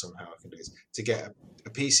any thoughts on how I can do this? To get a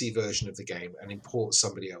PC version of the game and import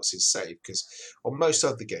somebody else's save, because on most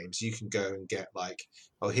other games you can go and get like,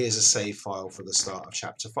 oh, here's a save file for the start of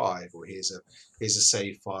chapter 5, or here's a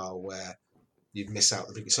save file where you miss out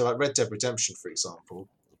the beginning. So like Red Dead Redemption, for example,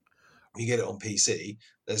 you get it on PC.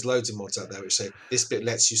 There's loads of mods out there which say this bit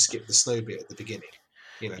lets you skip the snow bit at the beginning.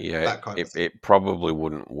 You know, Yeah, that kind of thing. it probably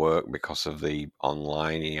wouldn't work because of the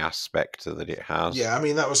online aspect that it has. Yeah, I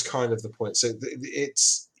mean that was kind of the point. So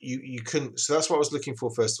it's you couldn't. So that's what I was looking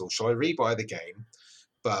for first of all. Shall I rebuy the game?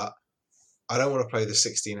 But I don't want to play the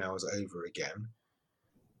 16 hours over again.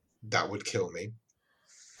 That would kill me.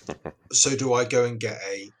 So do I go and get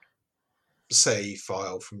a save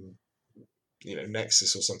file from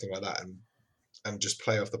Nexus or something like that and just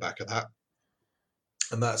play off the back of that?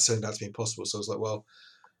 And that turned out to be impossible. So I was like, well,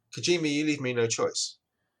 Kojima, you leave me no choice.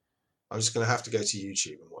 I'm just going to have to go to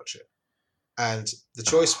YouTube and watch it. And the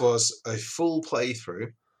choice was a full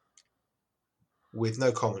playthrough with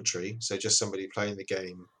no commentary, so just somebody playing the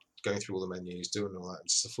game, going through all the menus, doing all that,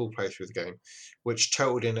 just a full playthrough of the game, which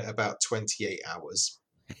totaled in at about 28 hours.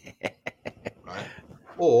 Right?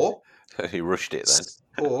 Or he rushed it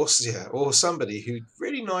then. Or somebody who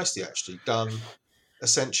really nicely actually done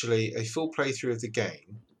essentially a full playthrough of the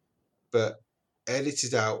game, but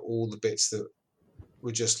edited out all the bits that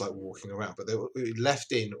were just like walking around, but it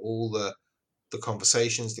left in all the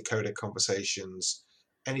conversations, the codec conversations,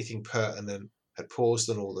 anything pertinent, had paused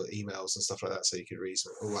on all the emails and stuff like that so you could read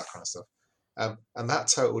all that kind of stuff. And that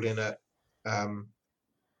totaled in at, I'm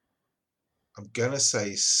going to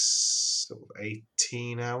say sort of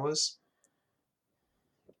 18 hours.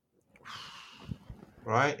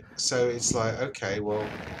 Right? So it's like, okay, well,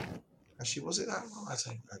 actually, was it that long? I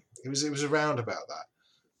don't know. It was around about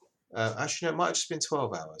that. Actually, no, it might have just been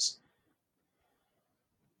 12 hours.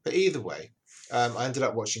 But either way, I ended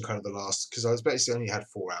up watching kind of the last, because I was basically only had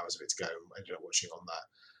 4 hours of it to go. I ended up watching on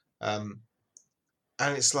that.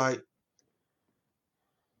 And it's like,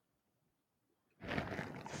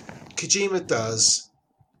 Kojima does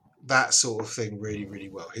that sort of thing really, really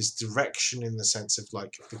well. His direction in the sense of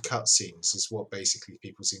like the cutscenes is what basically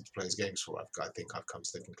people seem to play his games for. I think I've come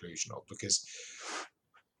to the conclusion of, because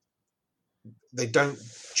they don't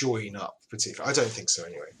join up particularly. I don't think so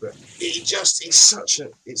anyway. But it's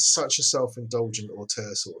such a self-indulgent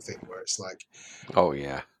auteur sort of thing where it's like, Oh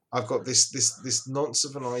yeah, I've got this nonce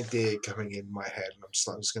of an idea coming in my head, and I'm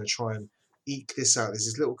just going to try and eke this out. There's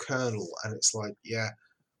this little kernel, and it's like, yeah,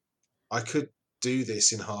 I could do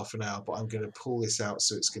this in half an hour, but I'm going to pull this out,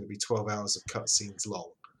 so it's going to be 12 hours of cutscenes long.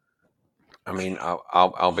 I mean,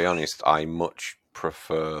 I'll be honest. I much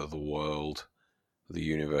prefer the world the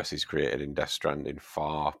universe is created in Death Stranding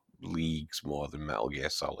far leagues more than Metal Gear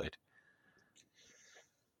Solid.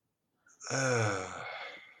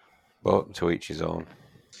 But to each his own.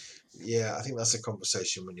 Yeah, I think that's a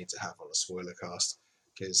conversation we need to have on a spoiler cast,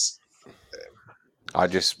 because I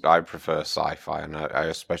prefer sci-fi, and I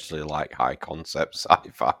especially like high concept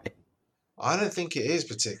sci-fi. I don't think it is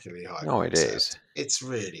particularly high No, concept. it is. It's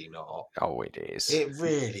really not. Oh, it is. It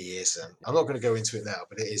really isn't. I'm not going to go into it now,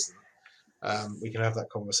 but it isn't. We can have that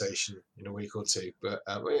conversation in a week or two, but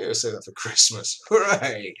we're going to say that for Christmas.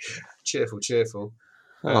 Hooray! Cheerful, cheerful.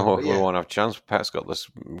 We won't have a chance. Pet's got this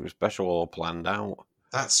special all planned out.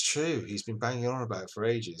 That's true. He's been banging on about it for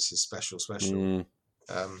ages, his special.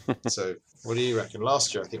 So what do you reckon?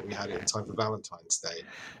 Last year I think we had it in time for Valentine's Day.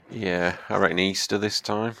 Yeah, I reckon Easter this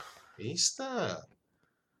time. Easter?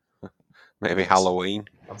 Maybe Halloween.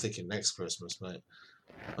 I'm thinking next Christmas, mate.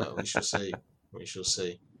 We shall see. We shall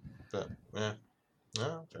see. But yeah,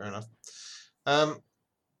 no, fair enough.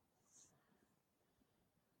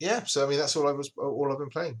 Yeah, so I mean that's all I've been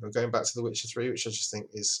playing. I'm going back to The Witcher 3, which I just think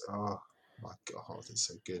is, oh my god, it's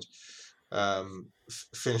so good.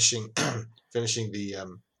 finishing finishing the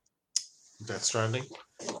Death Stranding.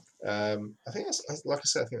 I think that's, like I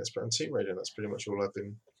said, I think that's on Tomb Raider. That's pretty much all I've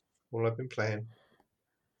been playing.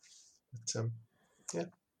 But yeah,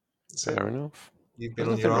 that's it. Fair enough. You've been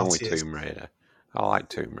There's on your nothing wrong with RTS. Tomb Raider. I like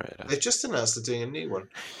Tomb Raider. They've just announced they're doing a new one.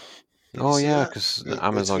 Did you Oh see yeah, that? because They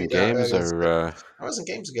Amazon tweeted out Games earlier today. are. Amazon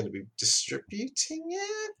Games are going to be distributing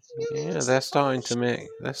it. Yeah, they're starting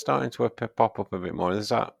to pop up a bit more. There's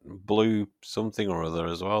that blue something or other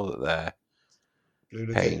as well that they're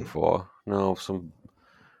Blue paying Lagoon. for. No,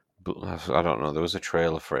 I don't know. There was a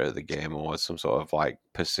trailer for it at the Game Awards, some sort of like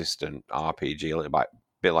persistent RPG, a little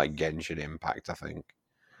bit like Genshin Impact, I think.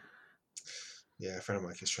 Yeah, a friend of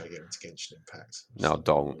mine is trying to get into Genshin Impact. No,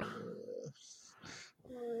 don't.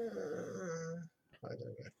 I don't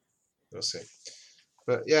know. We'll see.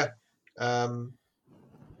 But yeah, I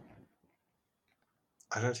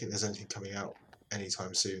don't think there's anything coming out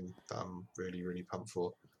anytime soon that I'm really, really pumped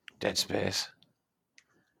for. Dead Space.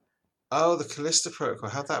 Oh, the Calisto Protocol.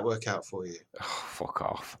 How'd that work out for you? Oh, fuck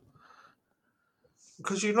off.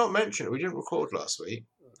 Because you've not mentioned it. We didn't record last week.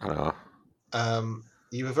 I know.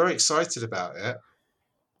 You were very excited about it.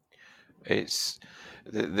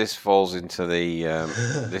 This falls into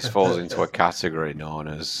this falls into a category known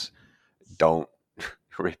as don't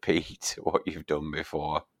repeat what you've done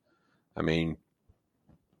before. I mean,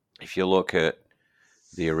 if you look at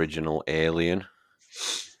the original Alien,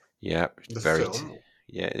 yeah, the very film.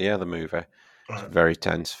 The movie. Right. It's a very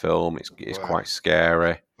tense film. It's quite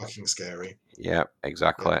scary. Fucking scary. Yeah,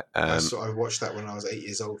 exactly. Yeah. I watched that when I was 8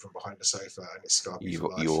 years old from behind the sofa, and it scarred me for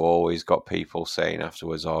life. You always got people saying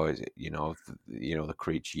afterwards, "Oh, is it, the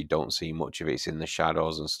creature? You don't see much of it. It's in the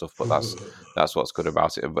shadows and stuff." But that's what's good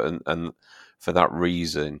about it. But and for that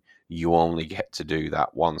reason, you only get to do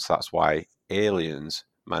that once. That's why Aliens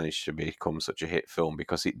managed to become such a hit film,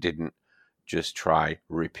 because it didn't just try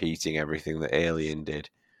repeating everything that Alien did.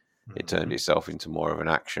 It turned itself into more of an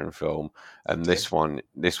action film, and this one,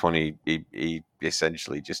 he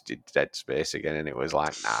essentially just did Dead Space again, and it was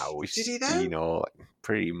like, no, did he though?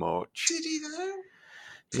 Pretty much. Did he though?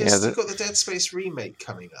 Because you've got the Dead Space remake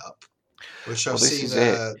coming up, which I've seen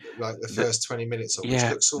like the first 20 minutes of,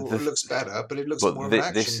 which looks better, but it looks more of an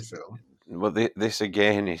action film. Well, this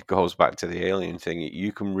again, it goes back to the Alien thing.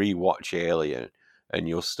 You can rewatch Alien, and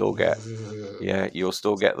you'll still get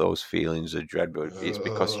those feelings of dread, but it's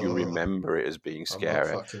because you remember it as being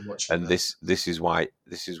scary. And this is why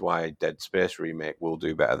Dead Space remake will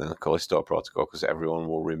do better than the Callisto Protocol, because everyone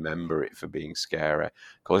will remember it for being scary.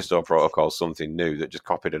 Callisto Protocol is something new that just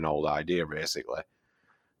copied an old idea, basically.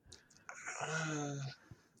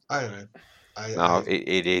 I don't know.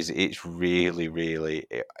 It is. It's really, really.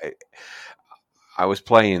 I was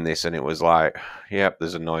playing this, and it was like, yep,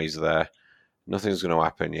 there's a noise there. Nothing's going to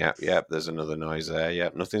happen yet. Yep, there's another noise there.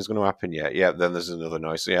 Yep, nothing's going to happen yet. Yep, then there's another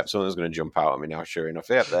noise. So, yep, something's going to jump out at me now. Sure enough.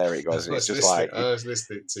 Yep, there it goes. It's just like I was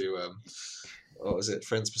listening to what was it,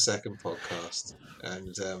 Friends Per Second podcast,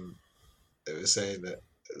 and they were saying that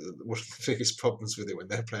one of the biggest problems with it when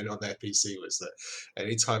they're playing on their PC was that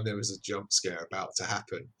anytime there was a jump scare about to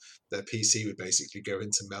happen, their PC would basically go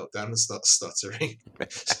into meltdown and start stuttering.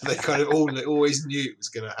 So they kind of always knew it was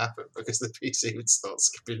going to happen, because the PC would start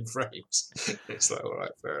skipping frames. It's like, all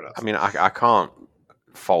right, fair enough. I mean, I can't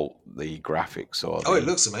fault the graphics or it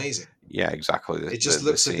looks amazing. Yeah, exactly. It just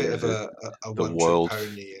looks a bit of a one-trick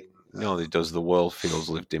pony. No, it does. The world feels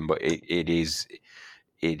lived in, but it is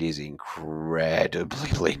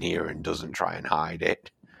incredibly linear and doesn't try and hide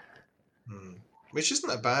it. Which isn't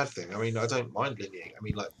a bad thing. I mean, I don't mind linear. I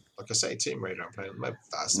mean, like I say, Tomb Raider I'm playing.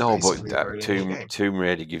 That's Tomb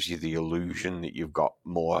Raider gives you the illusion that you've got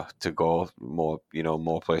more to go, more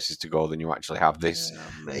places to go than you actually have. This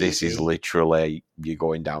is literally you're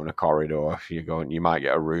going down a corridor. You might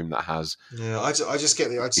get a room that has. Yeah, I just get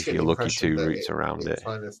the. If you're lucky, two routes around it.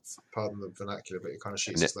 Kind of, pardon the vernacular, but it kind of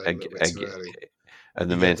shoots its load a little bit too early.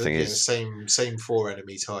 And the main thing is the same 4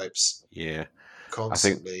 enemy types. Yeah,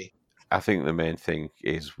 constantly. I think the main thing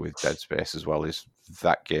is with Dead Space as well is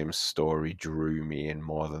that game's story drew me in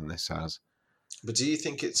more than this has. But do you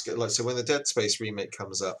think it's good? Like, so when the Dead Space remake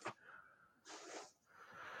comes up,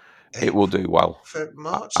 it will do well.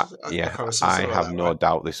 March? I have no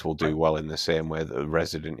doubt this will do well in the same way that the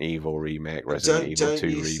Resident Evil remake, Resident Evil 2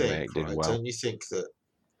 remake did well. Don't you think that,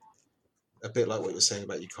 a bit like what you're saying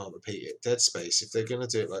about you can't repeat it, Dead Space, if they're going to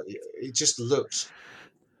do it like, it just looked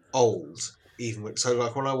old. Even with, so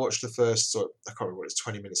like when I watched the first, I can't remember what it's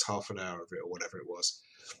 20 minutes, half an hour of it, or whatever it was.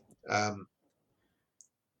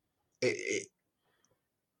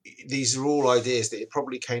 These are all ideas that it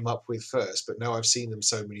probably came up with first, but now I've seen them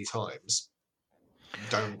so many times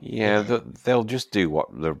don't. Yeah, they'll just do what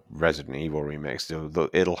the Resident Evil remakes do.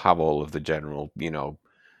 It'll have all of the general,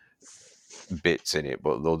 bits in it,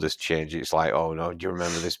 but they'll just change it. It's like, oh no, do you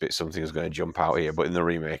remember this bit? Something's going to jump out here, but in the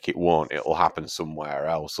remake, it won't. It'll happen somewhere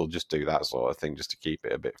else. They'll just do that sort of thing just to keep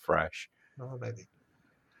it a bit fresh. Oh, maybe.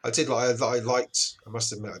 I did like. I liked. I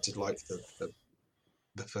must admit, I did like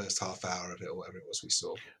the first half hour of it, or whatever it was we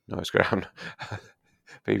saw. No, it's great.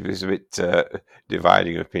 There's a bit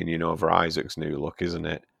dividing opinion over Isaac's new look, isn't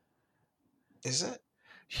it? Is it?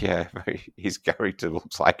 Yeah, his character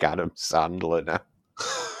looks like Adam Sandler now.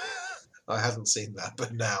 I hadn't seen that,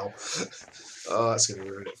 but now, that's going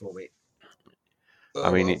to ruin it for me. Oh,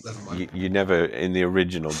 I mean, you never, in the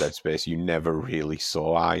original Dead Space, you never really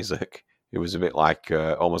saw Isaac. It was a bit like,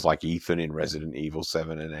 almost like Ethan in Resident Evil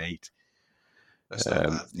 7 and 8. That's not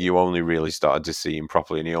bad. You only really started to see him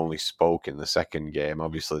properly, and he only spoke in the second game.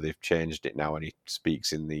 Obviously, they've changed it now, and he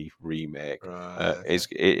speaks in the remake. Right, okay.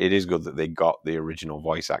 It is good that they got the original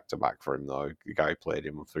voice actor back for him, though. The guy who played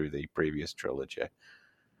him through the previous trilogy.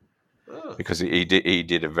 Oh. Because he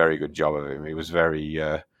did a very good job of him. He was very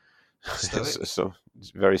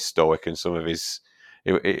very stoic, and some of his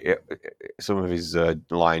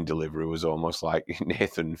line delivery was almost like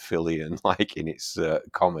Nathan Fillion, like in its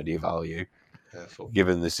comedy value. Careful.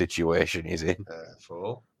 Given the situation he's in.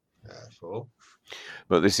 Careful.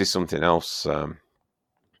 But this is something else the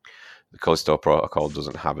Calisto Protocol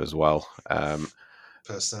doesn't have as well.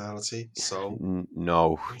 Personality, soul.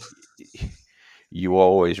 No. You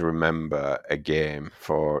always remember a game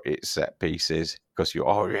for its set pieces because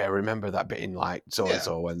remember that bit in like so and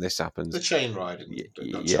so when this happens. The chain riding,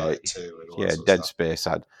 Uncharted 2 and all that sort Dead of Space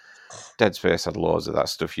had. Dead Space had loads of that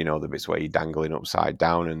stuff, the bits where you're dangling upside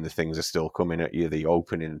down and the things are still coming at you. The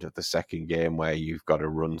opening of the second game where you've got to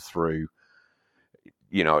run through,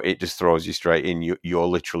 it just throws you straight in. You're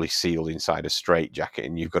literally sealed inside a straitjacket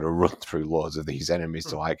and you've got to run through loads of these enemies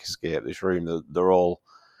to escape this room. They're all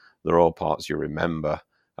parts you remember.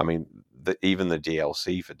 I mean, even the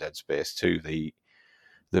DLC for Dead Space 2, the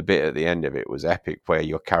bit at the end of it was epic, where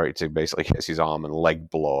your character basically gets his arm and leg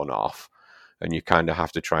blown off. And you kind of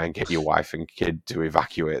have to try and get your wife and kid to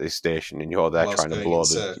evacuate this station, and you're there trying to blow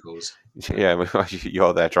the circles. Yeah,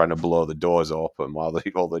 you're there trying to blow the doors open while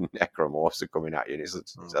all the necromorphs are coming at you. And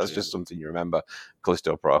that's just something you remember.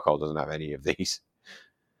 Callisto Protocol doesn't have any of these.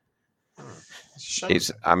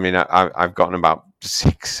 I've gotten about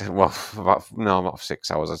 6. Well, about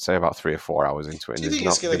 6 hours. I'd say about 3 or 4 hours into it. Do you think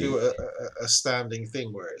it's going to be a standing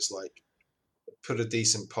thing where it's like put a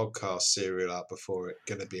decent podcast serial out before it's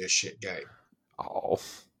going to be a shit game? Oh,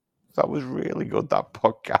 that was really good, that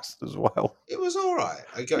podcast as well. It was all right.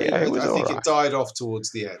 I think it died off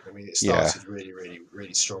towards the end. I mean, it started really, really,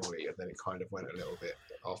 really strongly, and then it kind of went a little bit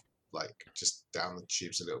off, like just down the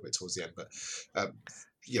tubes a little bit towards the end. But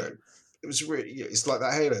it was really. It's like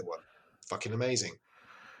that Halo one, fucking amazing.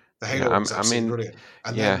 The Halo one was absolutely brilliant.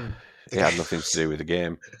 And then it had nothing to do with the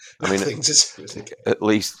game. At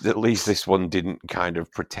least this one didn't kind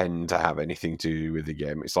of pretend to have anything to do with the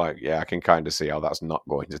game. It's like, I can kind of see how that's not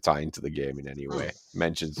going to tie into the game in any way.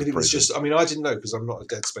 Mentions the prison. It was just, I didn't know because I'm not a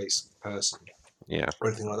Dead Space person. Yeah. Or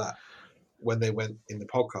anything like that. When they went in the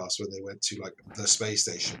podcast, when they went to like the space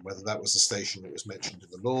station, whether that was the station that was mentioned in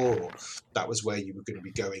the lore or that was where you were going to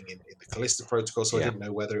be going in the Calisto Protocol. So I didn't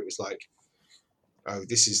know whether it was like, oh,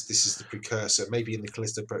 this is the precursor. Maybe in the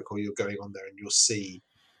Calisto Protocol you're going on there and you'll see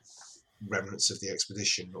remnants of the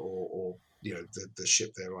expedition or the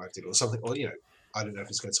ship they arrived in or something. Or, I don't know if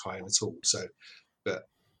it's going to tie in at all. So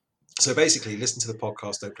basically, listen to the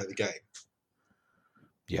podcast, don't play the game.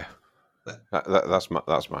 Yeah. That's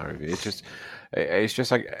my review. It's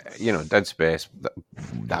just like, Dead Space,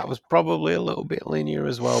 that was probably a little bit linear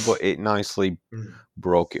as well, but it nicely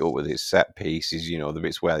broke it up with its set pieces, the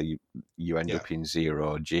bits where you end up in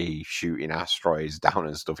 0G shooting asteroids down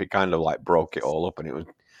and stuff. It kind of like broke it all up, and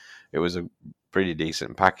it was a pretty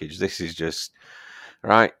decent package. This is just,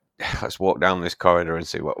 right, let's walk down this corridor and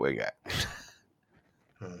see what we get.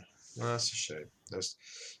 Well, that's a shame.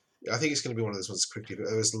 I think it's going to be one of those ones quickly, but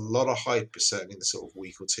there was a lot of hype, certainly in the sort of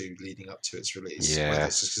week or two leading up to its release. Yeah. Whether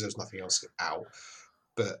it's just because there was nothing else out,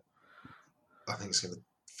 but I think it's going to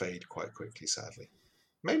fade quite quickly, sadly.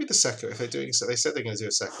 Maybe the second, if they're doing so, they said they're going to do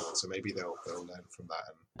a second one, so maybe they'll learn from that.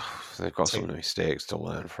 And they've got some mistakes to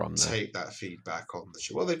learn from. Take that feedback on the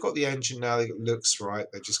show. Well, they've got the engine now. It looks right.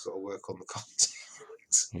 They've just got to work on the content.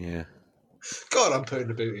 Yeah. God, I'm putting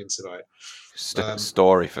the boot in tonight.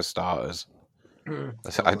 Story for starters.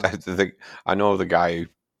 I know the guy who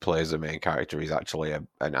plays the main character is actually an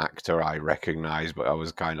actor I recognise, but I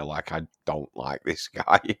was kind of like, I don't like this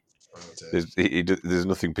guy. Oh, There's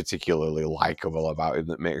nothing particularly likable about him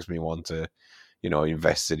that makes me want to,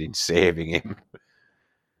 invest in saving him.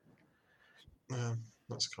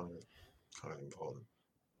 That's kind of important.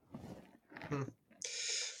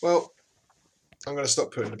 Well, I'm going to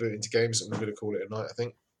stop putting the boot into games, and I'm going to call it a night, I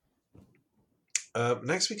think.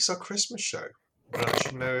 Next week is our Christmas show. I don't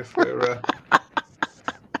actually know if we're...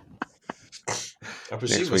 I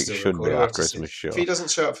presume Next we're week still should be recording. our Christmas show. If he doesn't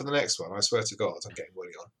show up for the next one, I swear to God, I'm getting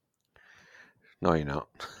Willie on. No, you're not.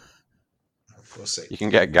 We'll see. You can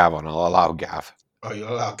get Gav on. I'll allow Gav. Oh, you'll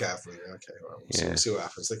allow Gav, really? Okay, well, we'll see what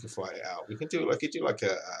happens. They can fight it out. We can do a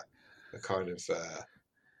kind of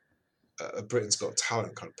a Britain's Got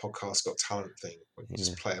Talent kind of podcast Got Talent thing. We can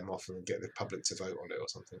just play them off and get the public to vote on it or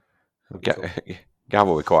something. Cool. Gav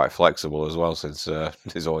will be quite flexible as well, since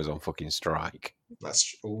he's always on fucking strike.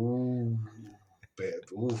 That's look at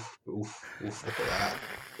that.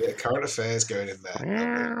 Bit of current affairs going in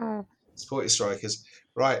there. Support your strikers.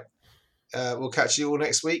 Right. We'll catch you all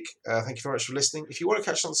next week. Thank you very much for listening. If you want to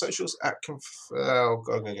catch us on socials, at I'm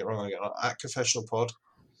going to get wrong again. At Confessional Pod.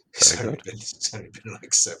 It's only been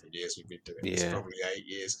like 7 years we've been doing this. Probably 8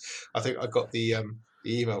 years. I think I got the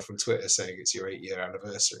email from Twitter saying it's your 8-year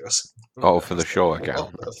anniversary or something. Oh, for the show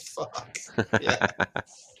account. What the fuck? Yeah.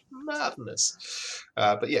 Madness.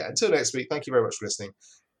 But yeah, until next week, thank you very much for listening,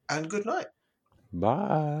 and good night.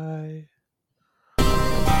 Bye. The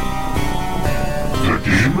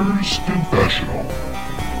Gamer's Confessional.